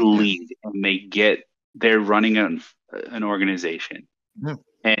be they ran. Yeah. lead and they're running an organization. Yeah.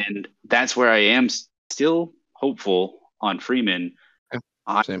 And that's where I am still hopeful on Freeman. Yeah.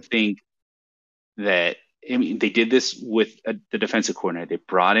 I Same. think that, I mean, they did this with the defensive coordinator. They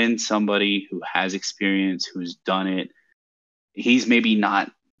brought in somebody who has experience, who's done it. He's maybe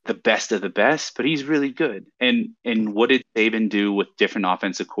not the best of the best, but he's really good. And what did Saban do with different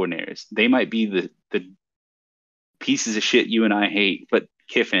offensive coordinators? They might be the pieces of shit you and I hate, but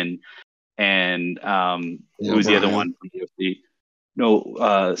Kiffin and Yeah, who's the other O'Brien. one from UFC?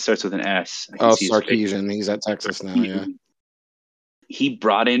 No, starts with an S. I can Oh, see his face. Sarkeesian. He's at Texas now. Yeah. He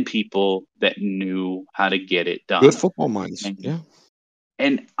brought in people that knew how to get it Good done. football minds. And Yeah.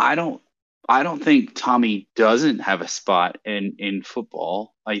 and I don't think Tommy doesn't have a spot in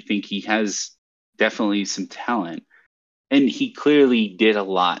football. I think he has definitely some talent. And he clearly did a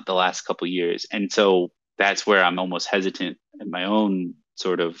lot the last couple of years. And so that's where I'm almost hesitant in my own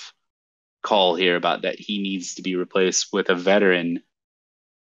sort of call here about that he needs to be replaced with a veteran.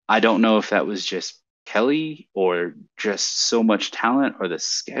 I don't know if that was just Kelly or just so much talent or the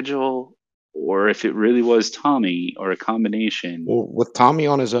schedule or if it really was Tommy or a combination. Well, with Tommy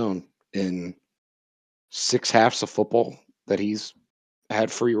on his own in 6 halves of football that he's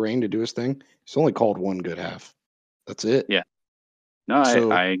had free reign to do his thing, he's only called one good half. That's it. Yeah. No, I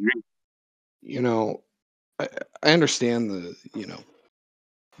So, agree. you know, I, I understand the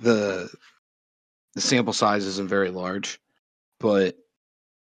the sample size isn't very large, but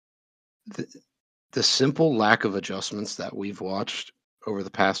the, the simple lack of adjustments that we've watched over the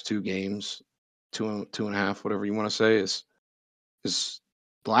past two games, two and a half, whatever you want to say, is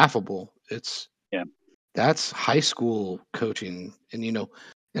laughable. Yeah. That's high school coaching, and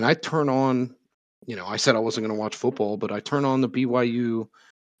and I turn on, I said I wasn't going to watch football, but I turn on the BYU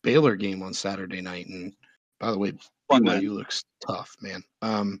Baylor game on Saturday night, and by the way, Fun then. BYU looks tough,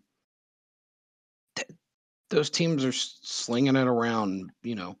 man. Those teams are slinging it around,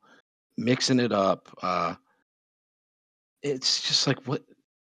 mixing it up. It's just like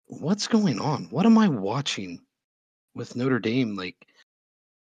what's going on? What am I watching with Notre Dame? Like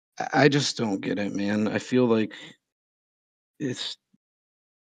I just don't get it, man. I feel like it's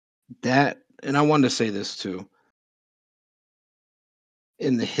that, and I wanted to say this too.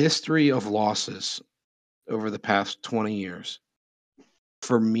 In the history of losses over the past 20 years,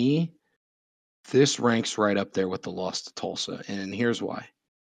 for me, this ranks right up there with the loss to Tulsa. And here's why.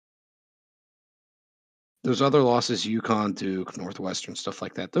 Those other losses, UConn, Duke, Northwestern, stuff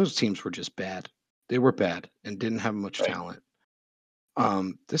like that, those teams were just bad. They were bad and didn't have much Right.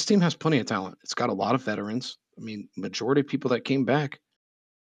 talent. This team has plenty of talent. It's got a lot of veterans. I mean, majority of people that came back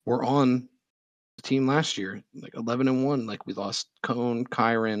were on the team last year, like 11-1. Like we lost Cone,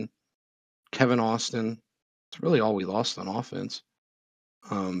 Kyron, Kevin Austin. It's really all we lost on offense.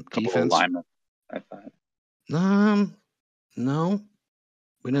 Couple of Defense, linemen, I thought. um, no,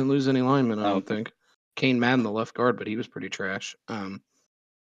 we didn't lose any linemen. I Oh, don't okay. think. Kane Madden, the left guard, but he was pretty trash.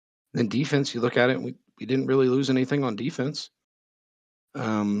 Then defense, you look at it, we didn't really lose anything on defense.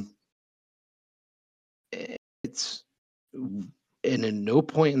 Um, it's and in no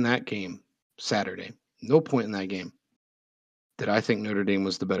point in that game Saturday, no point in that game did I think Notre Dame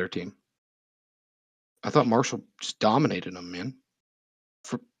was the better team. I thought Marshall just dominated them, man.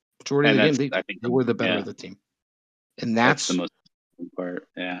 For majority of And the game, that's, they I think, they were the better yeah, of the team, and that's the that's most important part.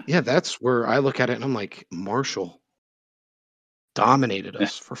 Yeah. yeah, that's where I look at it and I'm like, Marshall dominated Yeah.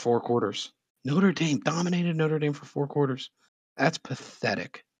 us for 4 quarters. Notre Dame dominated Notre Dame for 4 quarters. That's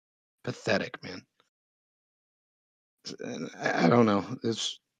pathetic. Pathetic, man. And I don't know.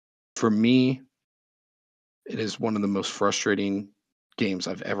 It's for me, it is one of the most frustrating games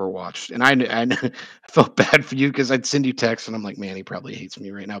I've ever watched. And I felt bad for you because I'd send you texts and I'm like, man, he probably hates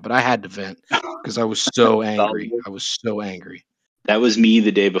me right now. But I had to vent because I was so angry. I was so angry. That was me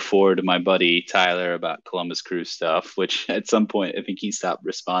the day before to my buddy Tyler about Columbus Crew stuff, which at some point I think he stopped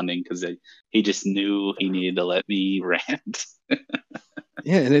responding because he just knew he needed to let me rant.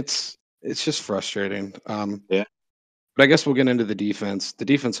 Yeah, and it's just frustrating. Yeah. But I guess we'll get into the defense. The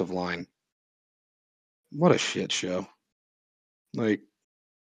defensive line. What a shit show. Like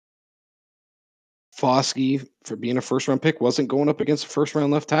Foskey, for being a first round pick, wasn't going up against a first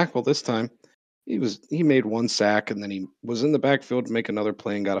round left tackle this time. He made one sack and then he was in the backfield to make another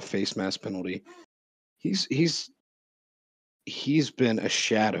play and got a face mask penalty. He's been a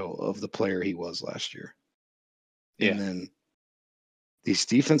shadow of the player he was last year. Yeah. And then these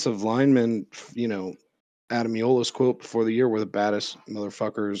defensive linemen, Adam Yola's quote before the year were the baddest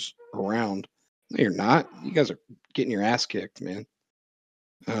motherfuckers around. No, you're not. You guys are getting your ass kicked, man.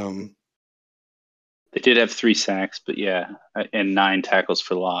 They did have 3 sacks, but yeah, and 9 tackles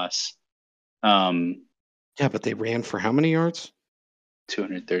for loss. Yeah, but they ran for how many yards?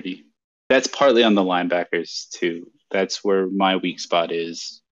 230. That's partly on the linebackers too. That's where my weak spot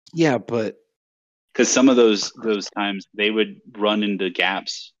is. Yeah, but because some of those times they would run into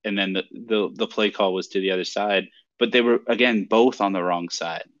gaps, and then the play call was to the other side, but they were again both on the wrong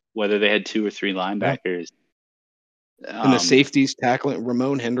side. Whether they had 2 or 3 linebackers. And the safeties tackling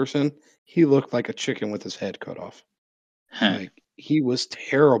Ramon Henderson, he looked like a chicken with his head cut off. Like he was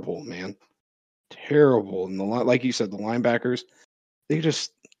terrible, man. Terrible. And like you said, the linebackers,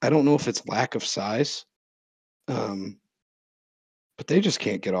 I don't know if it's lack of size. But they just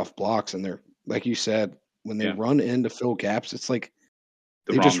can't get off blocks, and they're like you said, when they run in to fill gaps, it's like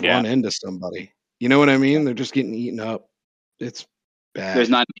they just run into somebody. You know what I mean? They're just getting eaten up. It's bad. There's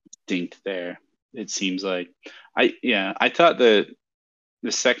not instinct there. It seems like I thought the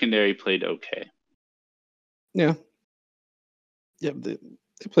secondary played okay. Yeah. Yeah, they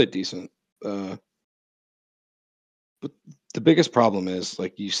played decent. But the biggest problem is,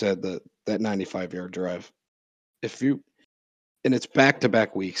 like you said, that 95-yard drive. And it's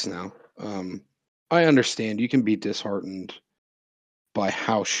back-to-back weeks now. I understand you can be disheartened by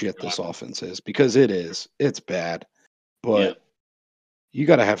how shit this offense is, because it is. It's bad. But you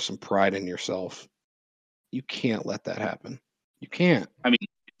got to have some pride in yourself. You can't let that happen. You can't. I mean,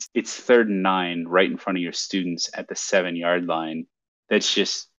 it's 3rd and 9 right in front of your students at the 7-yard line. That's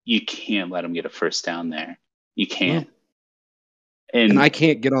just, you can't let them get a first down there. You can't. No. And I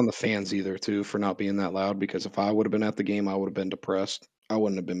can't get on the fans either, too, for not being that loud, because if I would have been at the game, I would have been depressed. I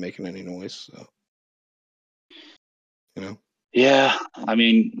wouldn't have been making any noise. So, Yeah, I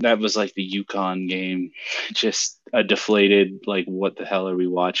mean, that was like the UConn game. Just a deflated, like, what the hell are we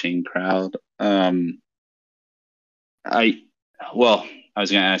watching crowd. I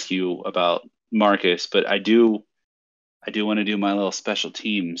was going to ask you about Marcus, but I do want to do my little special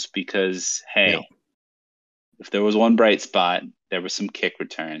teams because, hey, if there was one bright spot, there was some kick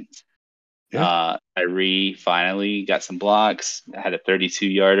returns. Tyree finally got some blocks, had a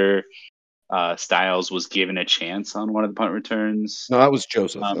 32-yarder. Styles was given a chance on one of the punt returns. No, that was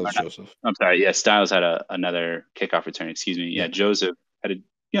Joseph. Joseph. I'm sorry. Yeah, Styles had another kickoff return. Excuse me. Yeah, Joseph had a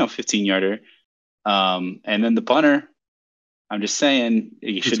 15-yarder. And then the punter, I'm just saying,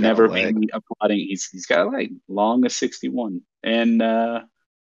 you should never be applauding. He's got a leg long as 61, and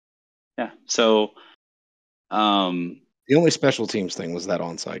so the only special teams thing was that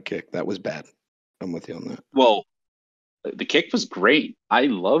onside kick. That was bad. I'm with you on that. Well, the kick was great. I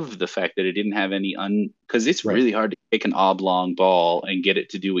love the fact that it didn't have any because it's really hard to kick an oblong ball and get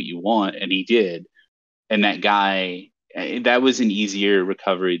it to do what you want, and he did. And that guy, that was an easier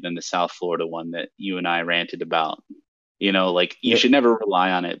recovery than the South Florida one that you and I ranted about. You should never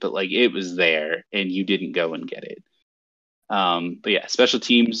rely on it, but like it was there and you didn't go and get it. But yeah, special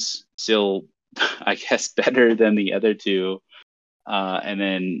teams still, I guess, better than the other two. And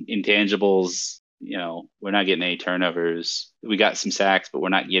then intangibles, we're not getting any turnovers. We got some sacks, but we're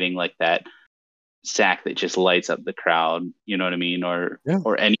not getting like that sack that just lights up the crowd. You know what I mean? Or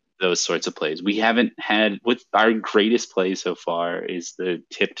any of those sorts of plays. We haven't had, with our greatest play so far is the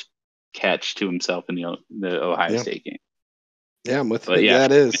tipped catch to himself in the Ohio State game. Yeah, I'm with you. Yeah,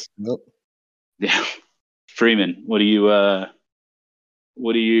 that is. Nope. Yeah. Freeman, what are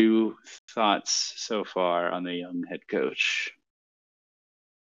you thoughts so far on the young head coach?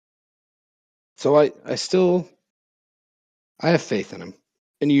 So I have faith in him.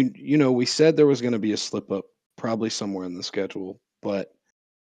 And we said there was going to be a slip up probably somewhere in the schedule, but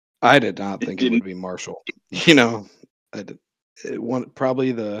I did not think it would be Marshall.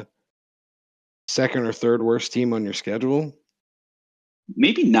 Probably the second or third worst team on your schedule.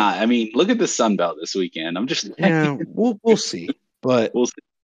 Maybe not. I mean, look at the Sun Belt this weekend. I'm just we'll see. But we'll see.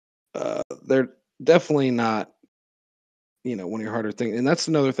 They're definitely not, one of your harder things. And that's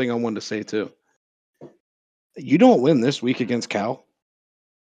another thing I wanted to say too. You don't win this week against Cal.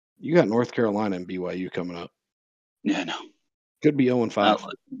 You got North Carolina and BYU coming up. Yeah, no. Could be 0-5.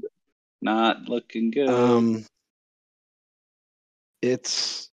 Not looking good.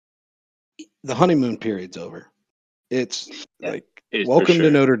 It's the honeymoon period's over. It's welcome to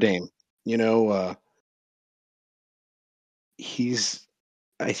Notre Dame.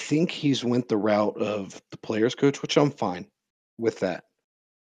 I think he's went the route of the players coach, which I'm fine with that.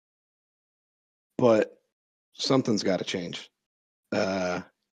 But something's got to change. I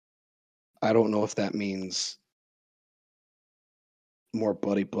don't know if that means more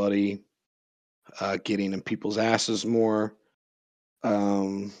buddy buddy, getting in people's asses more.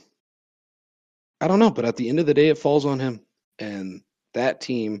 Um, I don't know, but at the end of the day, it falls on him, and that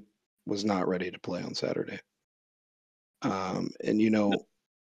team was not ready to play on Saturday. And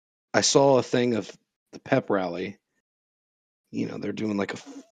I saw a thing of the pep rally. They're doing like a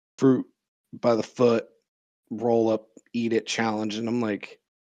fruit by the foot roll up, eat it challenge, and I'm like,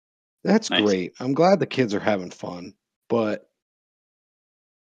 that's Nice. great. I'm glad the kids are having fun, but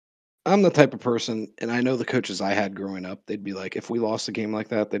I'm the type of person, and I know the coaches I had growing up, they'd be like, if we lost a game like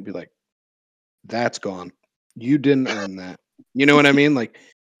that, they'd be like, that's gone. You didn't earn that. You know what I mean? Like,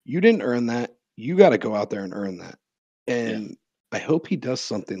 you didn't earn that. You got to go out there and earn that. Yeah. And I hope he does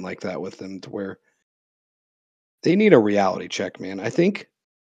something like that with them to where they need a reality check, man. I think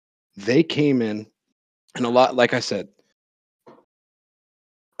they came in, and a lot, like I said,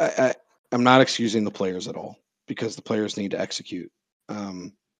 I I'm not excusing the players at all because the players need to execute.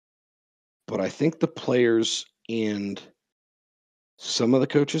 Um, but I think the players and some of the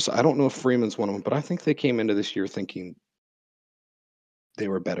coaches, I don't know if Freeman's one of them, but I think they came into this year thinking they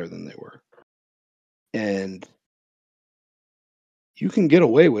were better than they were. And you can get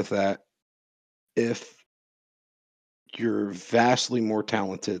away with that if you're vastly more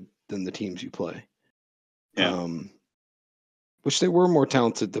talented than the teams you play. Yeah. Which they were more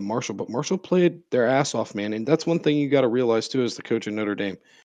talented than Marshall, but Marshall played their ass off, man. And that's one thing you got to realize too as the coach of Notre Dame.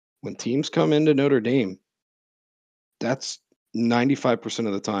 When teams come into Notre Dame, that's 95%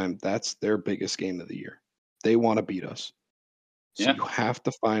 of the time, that's their biggest game of the year. They want to beat us. So Yeah. you have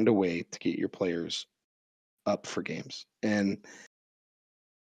to find a way to get your players up for games. And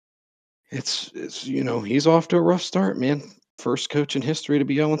it's he's off to a rough start, man. First coach in history to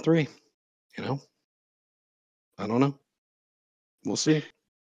be 0-3. I don't know. We'll see.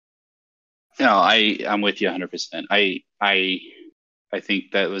 No, I'm with you 100%. I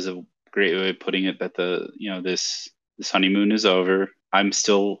think that was a great way of putting it, that this honeymoon is over. I'm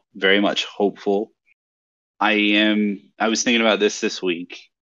still very much hopeful. I was thinking about this week.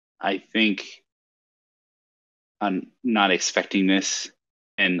 I think I'm not expecting this,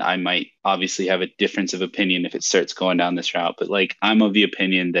 and I might obviously have a difference of opinion if it starts going down this route, but like I'm of the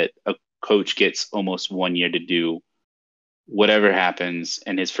opinion that a coach gets almost 1 year to do whatever happens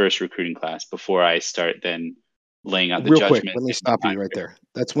in his first recruiting class before I start then laying out the Real quick, judgment let me and stop you time right frame. there.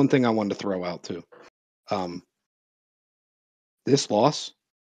 That's one thing I wanted to throw out too. Um, this loss,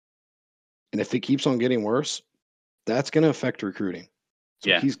 and if it keeps on getting worse, that's going to affect recruiting.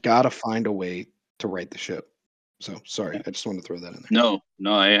 So Yeah. he's got to find a way to right the ship. So sorry, I just wanted to throw that in there.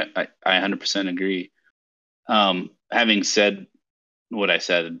 No, I 100% agree. Having said what I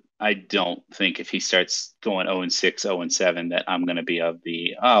said, I don't think if he starts going 0-6, 0-7, that I'm going to be of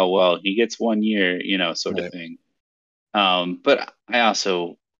the, oh, well, he gets 1 year, sort of Right. thing. But I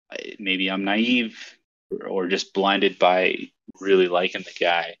also, maybe I'm naive or just blinded by really liking the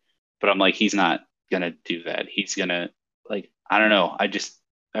guy. But I'm like, he's not going to do that. He's going to, like, I don't know.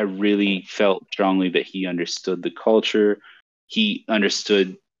 I really felt strongly that he understood the culture. He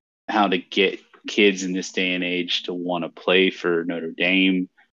understood how to get kids in this day and age to want to play for Notre Dame.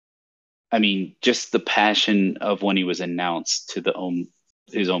 I mean, just the passion of when he was announced to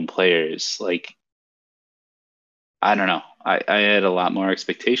his own players, like, I don't know. I had a lot more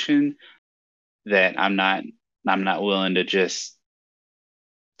expectation that I'm not willing to just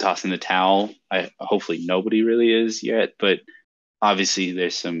toss in the towel. Hopefully nobody really is yet, but obviously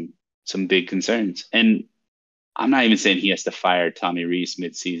there's some big concerns. And I'm not even saying he has to fire Tommy Rees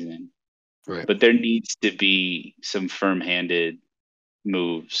midseason, Right. but there needs to be some firm-handed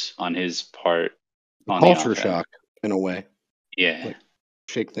moves on his part A on the culture offense. shock in a way. Yeah. Like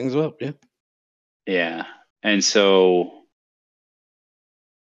shake things up. Yeah. Yeah. And so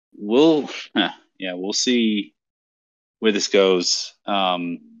we'll we'll see where this goes.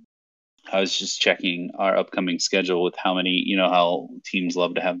 I was just checking our upcoming schedule with how many, how teams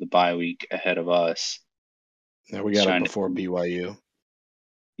love to have the bye week ahead of us. Now we Just got it trying before to, BYU.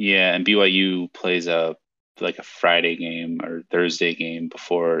 yeah, and BYU plays like a Friday game or Thursday game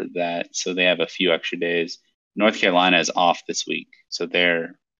before that, so they have a few extra days. North Carolina is off this week, so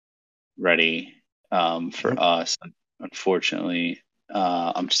they're ready for Yep. us. Unfortunately,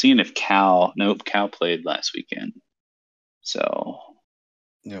 I'm seeing if Cal played last weekend, so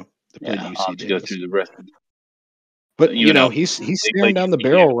Yeah. They played yeah, I'll UC have to go Davis. through the rest. But UNLV, he's they staring played down the UCF.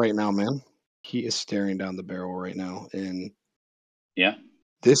 barrel right now, man. He is staring down the barrel right now, and Yeah.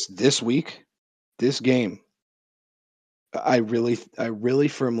 This week, this game, I really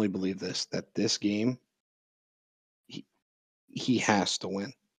firmly believe that this game he, he has to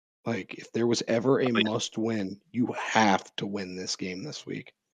win. Like if there was ever a Oh, yeah. must win, you have to win this game this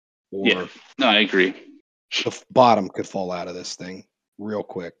week, Yeah. or No, I agree. the bottom could fall out of this thing real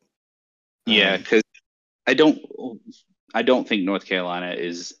quick. Yeah, Um, because I don't think North Carolina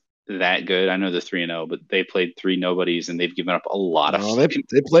is that good. I know they're 3-0, but they played three nobodies and they've given up a lot of no, they fucking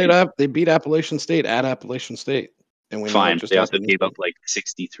they played points. up. They beat Appalachian State at Appalachian State, and we know what Fine. just They also happened this gave up week. like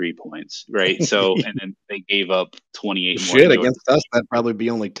 63 points, right? So, and then they gave up 28 more to Shit, Georgia. against us, that'd probably be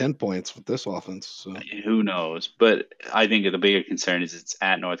only 10 points with this offense. So Who knows? But I think the bigger concern is it's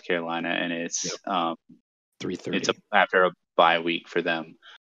at North Carolina and yeah, it's 3:30. after a bye week for them.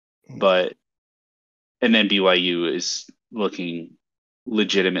 But and then BYU is looking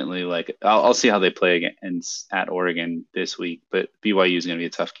legitimately like I'll see how they play against at Oregon this week, but BYU is going to be a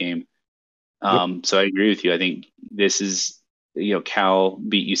tough game. Yep. So I agree with you. I think this is Cal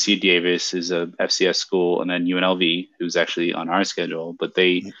beat UC Davis is a FCS school, and then UNLV, who's actually on our schedule, but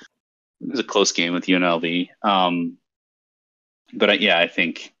it was a close game with UNLV. But yeah, I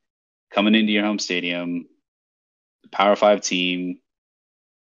think coming into your home stadium, Power Five team.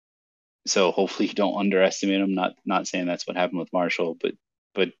 So hopefully you don't underestimate them. Not saying that's what happened with Marshall, but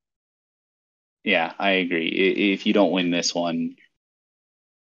yeah, I agree. If you don't win this one,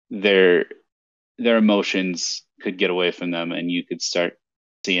 their their emotions could get away from them, and you could start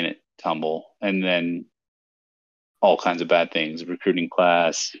seeing it tumble, and then all kinds of bad things, recruiting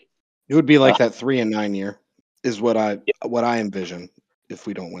class. It would be Uh, like that 3-9 year is what I envision if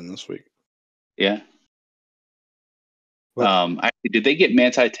we don't win this week. yeah. But Did they get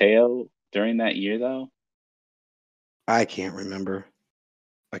Manti Te'o during that year though? I can't remember.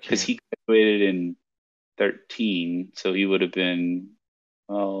 I Because can't. he graduated in 13, so he would have been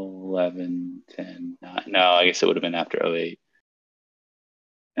 11, 10, 9. No, I guess it would have been after 08.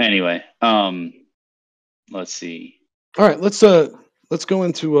 Anyway, let's see. All right, let's go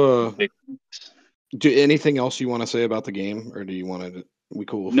into do anything else you want to say about the game, or do you want to? We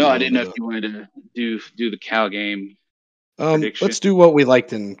cool if we No, I go didn't into know if the you wanted to do the Cal game prediction. let's do what we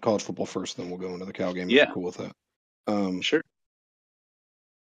liked in college football first, then we'll go into the Cal game if you're Yeah, cool with that. Um, sure.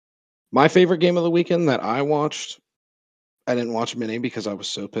 my favorite game of the weekend that I watched, I didn't watch many because I was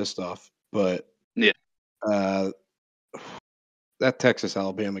so pissed off, but Yeah, uh, that Texas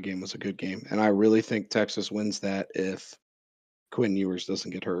Alabama game was a good game, and I really think Texas wins that if Quinn Ewers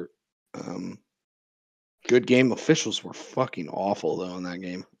doesn't get hurt. Um, good game. Officials were fucking awful though in that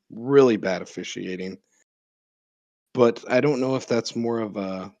game. Really bad officiating. But I don't know if that's more of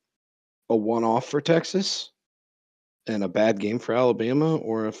a one off for Texas and a bad game for Alabama,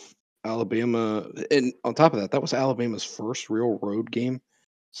 or if Alabama, and on top of that, that was Alabama's first real road game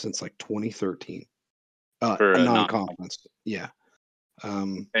since like 2013. for A a non non, conference. Yeah.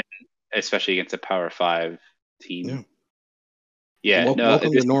 Um, especially against a Power Five yeah. team. Yeah, no,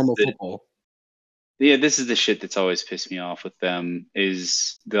 Welcome to normal football. this is the shit that's always pissed me off with them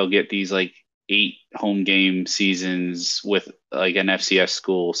is they'll get these like 8 home game seasons with like an FCS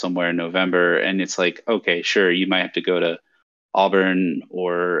school somewhere in November, and it's like, okay, sure, you might have to go to Auburn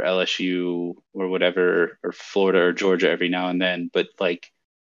or LSU or whatever, or Florida or Georgia every now and then, but like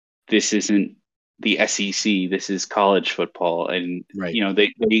this isn't the SEC. This is college football, and Right.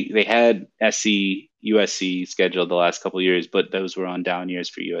 they had SC USC scheduled the last couple of years, but those were on down years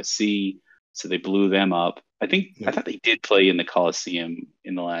for USC, so they blew them up. I Yep. thought they did play in the Coliseum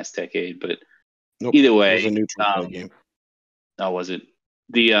in the last decade, but Nope. either It was a way, neutral site game. how was it?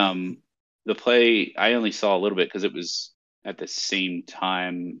 The play I only saw a little bit because it was at the same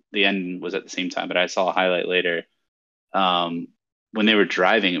time. The end was at the same time, but I saw a highlight later. Um, when they were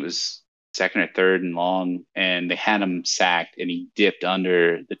driving, it was second or third and long, and they had him sacked, and he dipped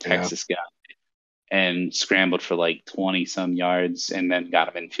under the Yeah. Texas guy and scrambled for like 20 some yards, and then got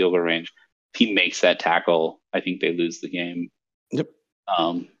him in field goal range. If he makes that tackle, I think they lose the game. Yep.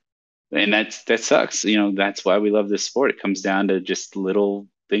 Um, and that sucks. That's why we love this sport. It comes down to just little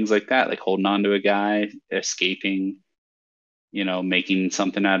things like that, like holding on to a guy, escaping, making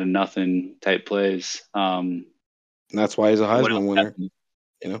something out of nothing type plays. And that's why he's a What else Heisman winner. happened?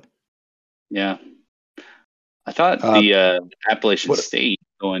 You know. Yeah, I thought Uh, the Appalachian what? State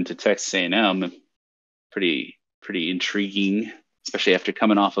going to Texas A&M pretty intriguing, especially after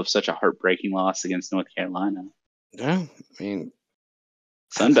coming off of such a heartbreaking loss against North Carolina. Yeah. I mean,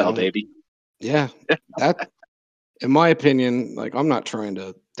 I Sunbelt, don't. baby. Yeah. That, in my opinion, like I'm not trying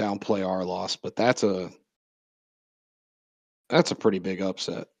to downplay our loss, but that's a pretty big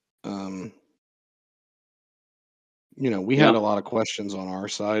upset. Um, We had Yeah. a lot of questions on our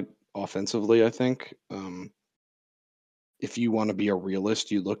side offensively, I think. If you want to be a realist,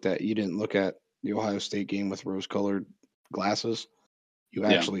 you didn't look at the Ohio State game with rose-colored glasses. You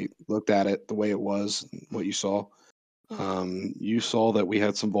Yeah. actually looked at it the way it was, what you saw. You saw that we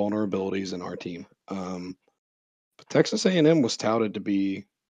had some vulnerabilities in our team. But Texas A&M was touted to be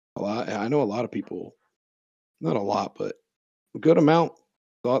a lot. I know a lot of people, not a lot, but a good amount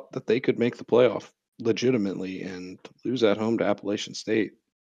thought that they could make the playoff legitimately and lose at home to Appalachian State.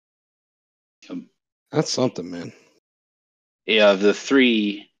 Um, That's something, man. yeah, the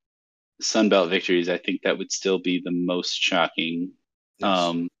 3 Sun Belt victories, I think that would still be the most shocking. Yes.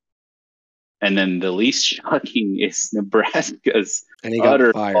 Um, and then the least shocking is Nebraska's And he got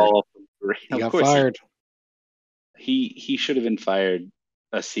utter fired. fall from grace. He Of got course, fired. he should have been fired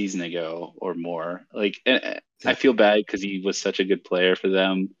a season ago or more. Like, I Yeah. feel bad because he was such a good player for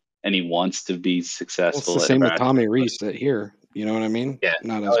them, and he wants to be Well, it's the successful at same with Nebraska. Tommy But Reese at here. You know what I mean? yeah,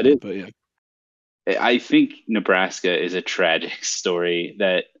 Not no, as it is. good, but yeah. I think Nebraska is a tragic story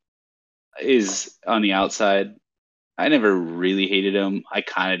that is on the outside. I never really hated them. I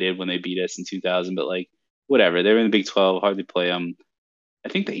kind of did when they beat us in 2000, but like whatever. They were in the Big 12, hardly play them. I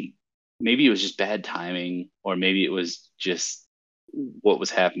think maybe it was just bad timing, or maybe it was just what was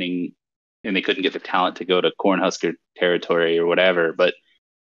happening, and they couldn't get the talent to go to Cornhusker territory or whatever. But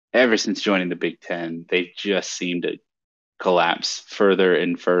ever since joining the Big Ten, they just seem to collapse further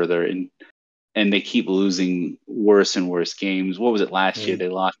and further, and they keep losing worse and worse games. What was it last year? Mm. They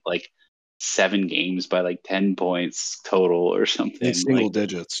lost like 7 games by like 10 points total or In something. single Like,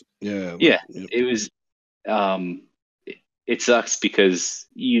 digits. Yeah. yeah, Yep. it was. Um, it sucks because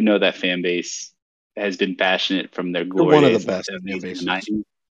that fan base has been passionate from their They're glory one of the days in best the fan 70s and the bases.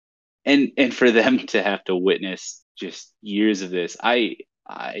 90s, and for them to have to witness just years of this, I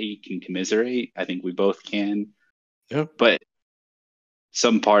can commiserate. I think we both can, Yep. but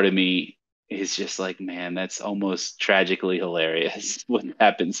some part of me is just like, man, that's almost tragically hilarious what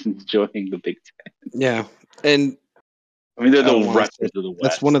happened since joining the Big Ten. Yeah. And I mean, they're I don't the want to say Rutgers of the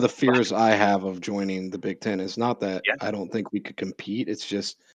that's one West. of the But fears I have of joining the Big Ten. Is not that yeah, I don't think we could compete. It's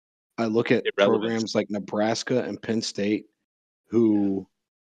just I look at irrelevance. programs like Nebraska and Penn State who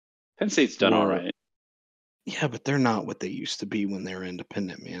Penn State's done all were, right. yeah, but they're not what they used to be when they were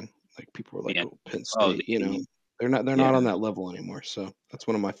independent, man. Like people were like, Yeah. "Oh, Penn Oh, State," they're yeah, not on that level anymore. So that's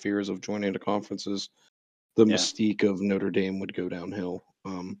one of my fears of joining the conferences. The yeah, mystique of Notre Dame would go downhill.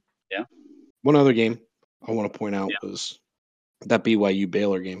 yeah, One other game I want to point out yeah, was that BYU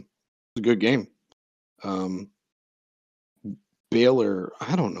Baylor game. It was a good game. Um, Baylor,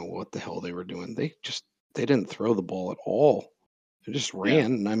 I don't know what the hell they were doing. They didn't throw the ball at all. They just yeah, ran.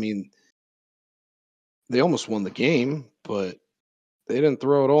 And I mean, they almost won the game, but they didn't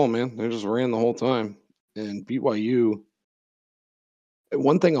throw at all, man. They just ran the whole time. And BYU,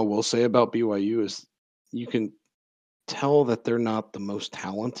 one thing I will say about BYU is you can tell that they're not the most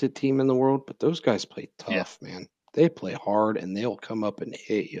talented team in the world, but those guys play yeah, tough, man. They play hard and they'll come up and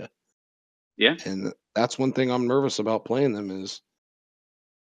hit you. yeah, And that's one thing I'm nervous about playing them is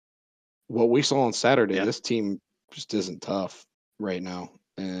what we saw on Saturday. yeah. This team just isn't tough right now.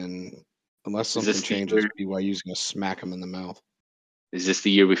 And unless Is something this the changes, year? BYU's going to smack them in the mouth. Is this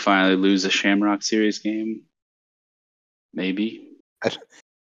the year we finally lose a Shamrock Series game? Maybe. I,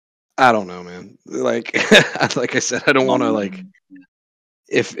 I don't know, man. Like, like I said, I don't want to like. Um,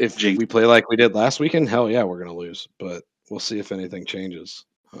 If Jinx. we play like we did last weekend, hell yeah, we're gonna lose. But we'll see if anything changes.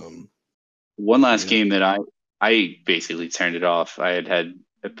 One But last yeah, game that I basically turned it off. I had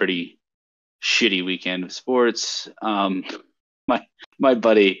a pretty shitty weekend of sports. My my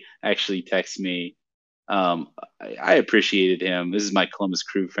buddy actually texted me. I appreciated him. This is my Columbus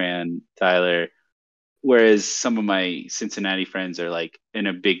Crew fan, Tyler. Whereas some of my Cincinnati friends are like in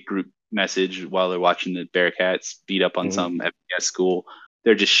a big group message while they're watching the Bearcats beat up on hmm some FBS school.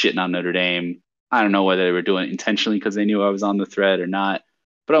 They're just shitting on Notre Dame. I don't know whether they were doing it intentionally because they knew I was on the thread or not.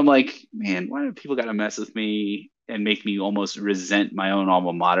 But I'm like, man, why do people got to mess with me and make me almost resent my own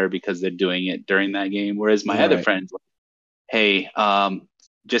alma mater because they're doing it during that game? Whereas my other right, friends, like, hey,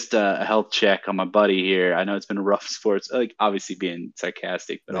 just a health check on my buddy here. I know it's been a rough sports, like obviously being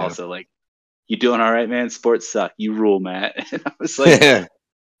sarcastic, but yeah, also like, you doing all right, man? Sports suck. You rule, Matt. And I was like, yeah,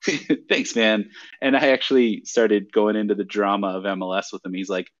 thanks, man. And I actually started going into the drama of MLS with him. He's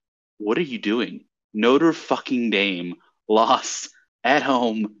like, what are you doing? Notre fucking Dame lost at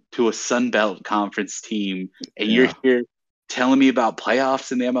home to a Sun Belt Conference team, and you're yeah. here telling me about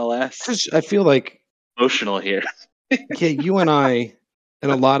playoffs in the MLS? I feel like Emotional here. yeah, you and I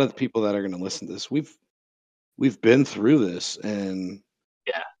and a lot of the people that are gonna listen to this, we've been through this, and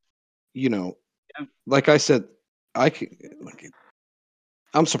Yeah. you know, Yeah. like I said. I'm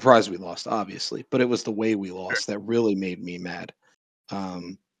surprised we lost, obviously, but it was the way we lost that really made me mad.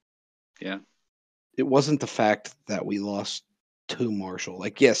 Um, Yeah, it wasn't the fact that we lost to Marshall.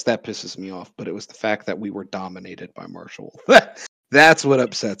 Like, yes, that pisses me off, but it was the fact that we were dominated by Marshall. That's what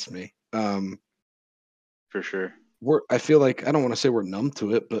upsets me. for sure. I feel like I don't want to say we're numb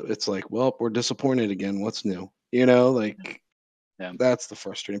to it, but it's like, well, we're disappointed again. What's new? You know, like Yeah. that's the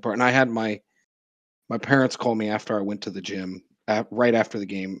frustrating part. And I had my parents call me after I went to the gym right after the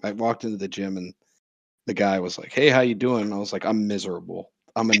game. I walked into the gym and the guy was like, "Hey, how you doing?" And I was like, "I'm miserable.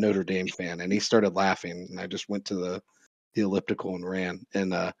 I'm a Notre Dame fan." And he started laughing, and I just went to the elliptical and ran.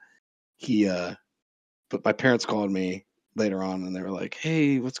 And he but my parents called me later on, and they were like,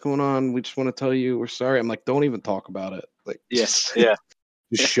 "Hey, what's going on? We just want to tell you we're sorry." I'm like, "Don't even talk about it. Like, Yeah, yeah.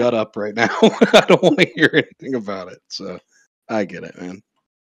 just shut up right now. I don't want to hear anything about it." So I get it, man.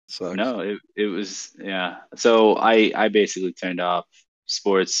 Sucks. No, it was, yeah. So I basically turned off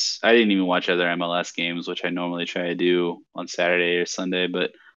sports. I didn't even watch other MLS games, which I normally try to do on Saturday or Sunday,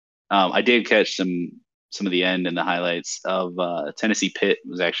 but I did catch some of the end and the highlights of Tennessee Pitt. It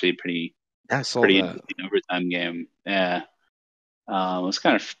was actually a I saw pretty that. interesting overtime game. Yeah. I was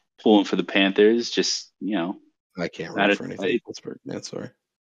kind of pulling for the Panthers, just, I can't root I, for anything in I, Pittsburgh. Man, sorry.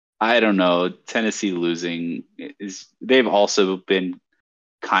 I don't know. Tennessee losing is, they've also been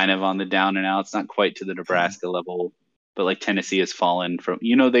kind of on the down and out. It's not quite to the Nebraska level, but like Tennessee has fallen from,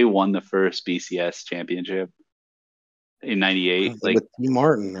 they won the first BCS championship in '98. Like, With T.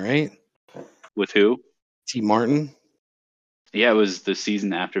 Martin, right? with who? T. Martin. Yeah, it was the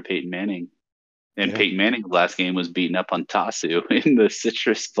season after Peyton Manning. And Yeah. Peyton Manning's last game was beating up on Tasu in the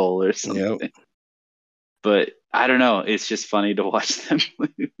Citrus Bowl or Yep. something. But I don't know. It's just funny to watch them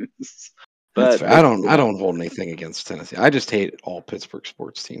lose. That's But fair. the I don't hold anything against Tennessee. I just hate all Pittsburgh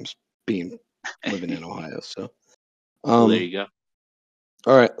sports teams being living in Ohio. So, well, there um, you go.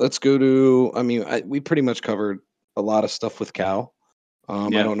 all right, let's go to. I mean, we pretty much covered a lot of stuff with Cal. I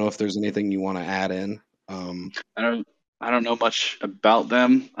Yeah, don't know if there's anything you want to add in. Um, I don't I don't know much about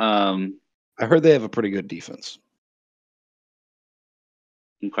them. I heard they have a pretty good defense,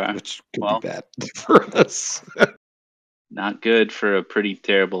 Okay. which could be Well, bad for us. not good for a pretty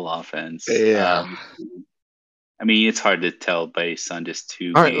terrible offense. Yeah. I mean, it's hard to tell based on just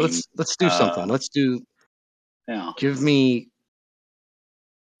two All right, games. let's do something. Let's do. Yeah. Give me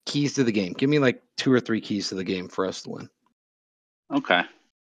keys to the game. Give me like 2 or 3 keys to the game for us to win. Okay.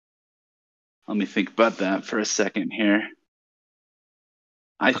 Let me think about that for a second here.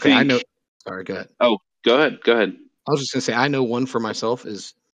 I Okay, I know. think. Sorry, go ahead. Oh, go ahead. Go ahead. I was just gonna say I know one for myself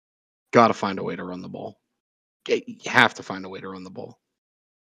is got to find a way to run the ball. You have to find a way to run the ball.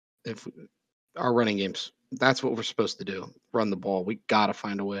 If our running games, that's what we're supposed to do. Run the ball. We got to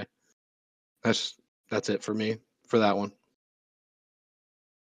find a way. That's that's it for me for that one.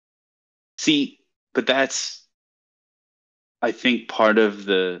 See, but that's, I think, part of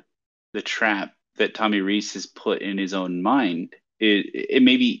the trap that Tommy Reese has put in his own mind. It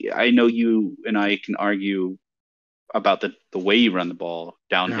maybe, I know you and I can argue about the way you run the ball,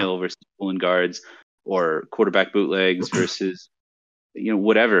 Yeah. downhill versus pulling guards, or quarterback bootlegs versus,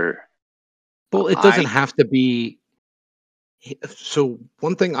 whatever. Well, it doesn't I have to be. So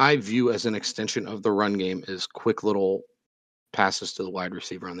one thing I view as an extension of the run game is quick little passes to the wide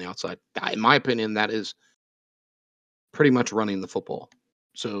receiver on the outside. In my opinion, that is pretty much running the football.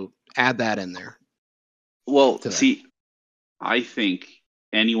 So add that in there Well, to that. see, I think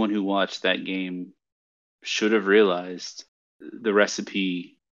anyone who watched that game should have realized the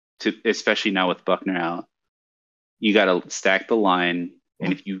recipe to, especially now with Buckner out. You got to stack the line,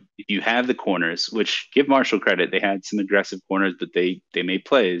 and Yeah. if you have the corners, which, give Marshall credit, they had some aggressive corners, but they made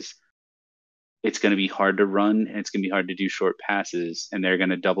plays. It's going to be hard to run, and it's going to be hard to do short passes, and they're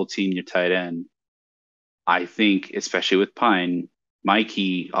going to double team your tight end. I think, especially with Pine, my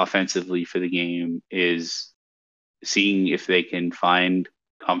key offensively for the game is seeing if they can find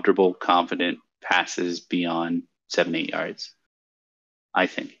comfortable, confident passes beyond 7-8 yards. I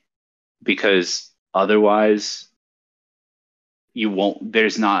think, because otherwise you won't.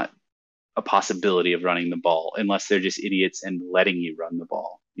 There's not a possibility of running the ball unless they're just idiots and letting you run the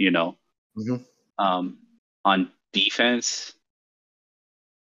ball. Mhm. Um, on defense,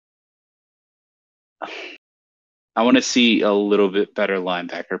 I want to see a little bit better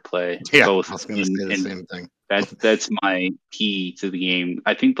linebacker play, Yeah, I both was gonna in say the and same thing. that's my key to the game.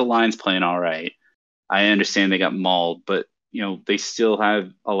 I think the line's playing all right. I understand they got mauled, but they still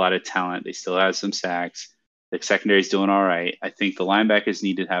have a lot of talent. They still have some sacks. The secondary's doing all right. I think the linebackers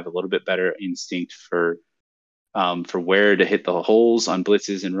need to have a little bit better instinct for for where to hit the holes on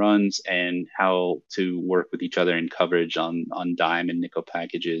blitzes and runs, and how to work with each other in coverage on dime and nickel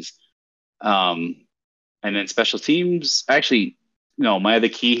packages. Um, and then special teams. Actually, no, my other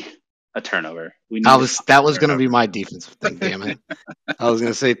key, a turnover. We need to find That a was going to be turnover. my defensive thing. Damn it. I was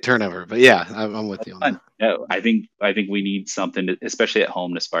going to say turnover, but yeah, I'm with you on Fun. that. Yeah, I think we need something, to, especially at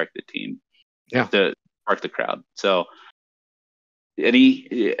home, to spark the team, Yeah. to spark the crowd. So,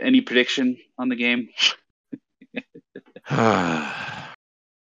 any prediction on the game?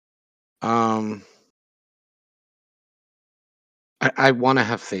 um, I want to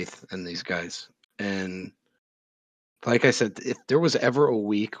have faith in these guys, and like I said, if there was ever a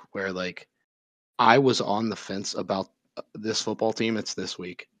week where like I was on the fence about this football team, it's this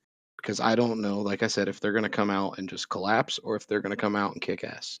week because I don't know, like I said, if they're going to come out and just collapse or if they're going to come out and kick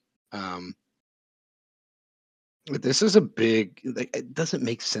ass. Um, this is a big, like, it doesn't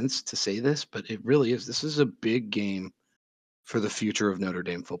make sense to say this, but it really is. This is a big game for the future of Notre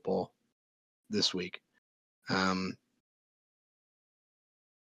Dame football this week. Um,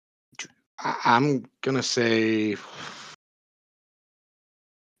 I'm going to say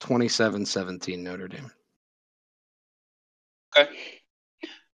 27-17 Notre Dame. Okay.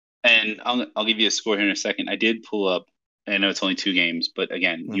 And I'll give you a score here in a second. I did pull up. I know it's only 2 games, but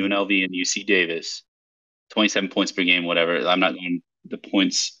again, Mhm. UNLV and UC Davis, 27 points per game, whatever. I'm not going the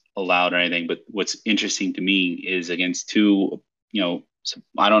points allowed or anything, but what's interesting to me is against two,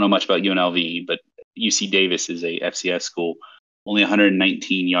 I don't know much about UNLV, but UC Davis is a FCS school, only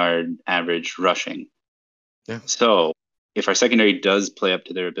 119-yard average rushing. Yeah. So if our secondary does play up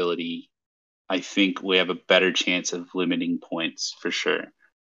to their ability, I think we have a better chance of limiting points for sure.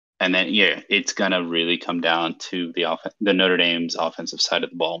 And then, yeah, it's gonna really come down to the Notre Dame's offensive side of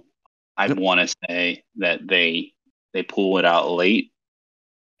the ball. I Yep. want to say that they pull it out late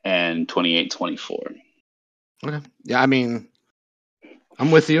and 28-24. Okay. Yeah, I mean, I'm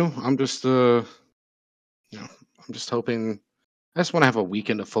with you. I'm just I'm just hoping I just want to have a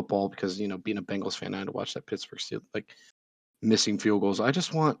weekend of football because, being a Bengals fan, I had to watch that Pittsburgh Steelers like missing field goals. I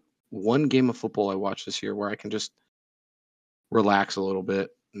just want one game of football I watch this year where I can just relax a little bit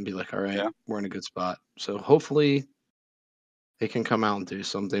and be like, all right, Yeah. we're in a good spot. So hopefully they can come out and do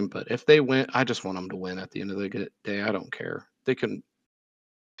something. But if they win, I just want them to win at the end of the day. I don't care. They can.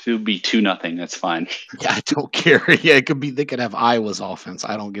 If it would be 2-0, that's fine. Yeah, I don't care. Yeah, it could be. They could have Iowa's offense.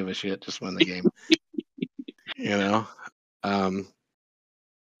 I don't give a shit. Just win the game. You know. Um.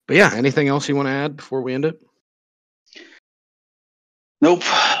 But yeah, anything else you want to add before we end it? Nope.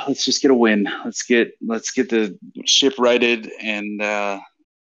 Let's just get a win. Let's get the ship righted, and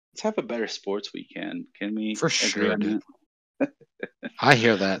let's have a better sports weekend. Can we For agree sure, on dude. that? I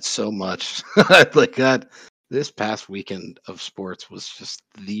hear that so much. Like that. This past weekend of sports was just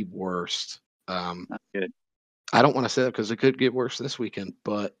the worst. Not good. I don't want to say it because it could get worse this weekend,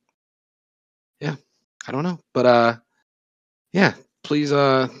 but yeah, I don't know. But yeah, please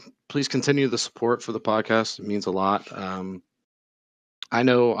please continue the support for the podcast. It means a lot. I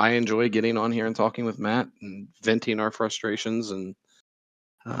know I enjoy getting on here and talking with Matt and venting our frustrations and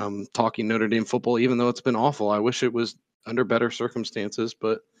talking Notre Dame football, even though it's been awful. I wish it was under better circumstances,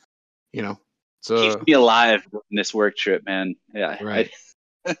 but you know, it's Keeps me alive in this work trip, man. Yeah, right.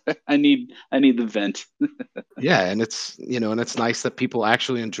 I need the vent. Yeah, and it's nice that people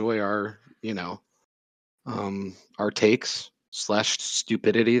actually enjoy our takes slash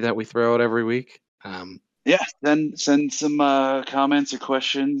stupidity that we throw out every week. Yeah, then send some comments or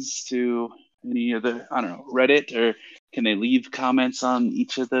questions to any of the, I don't know, Reddit, or can they leave comments on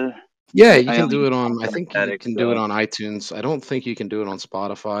each of the? Yeah, you I can only do use it on. I think you Static, can do it so on iTunes. I don't think you can do it on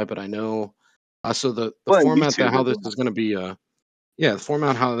Spotify, but I know. So the well, format that YouTube how as this well. is going to be. Yeah, the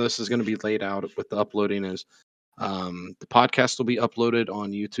format how this is going to be laid out with the uploading is. The podcast will be uploaded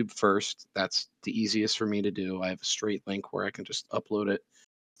on YouTube first. That's the easiest for me to do. I have a straight link where I can just upload it.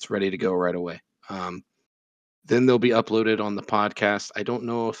 It's ready to go right away. Then they'll be uploaded on the podcast. I don't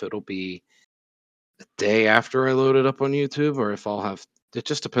know if it'll be a day after I load it up on YouTube or if I'll have. It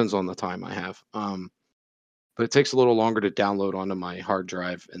just depends on the time I have. But it takes a little longer to download onto my hard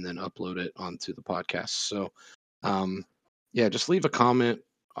drive and then upload it onto the podcast. So, um, yeah, just leave a comment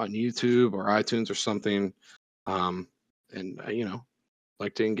on YouTube or iTunes or something. Um, and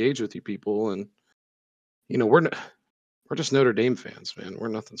like to engage with you people. And we're just Notre Dame fans, man. We're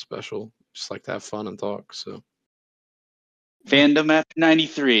nothing special. Just like to have fun and talk. So, yeah. Fandom after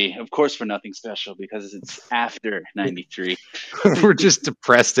 93, of course, for nothing special because it's after 93. We're just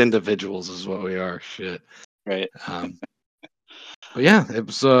depressed individuals, is what we are. Shit. Right. Um, but yeah,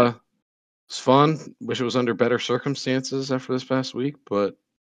 it's fun. Wish it was under better circumstances after this past week, but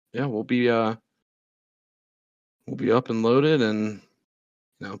yeah, we'll be up and loaded, and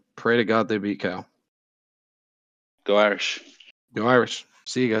pray to God they beat Cal. Go Irish. Go Irish.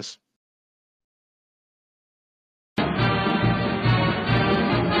 See you guys.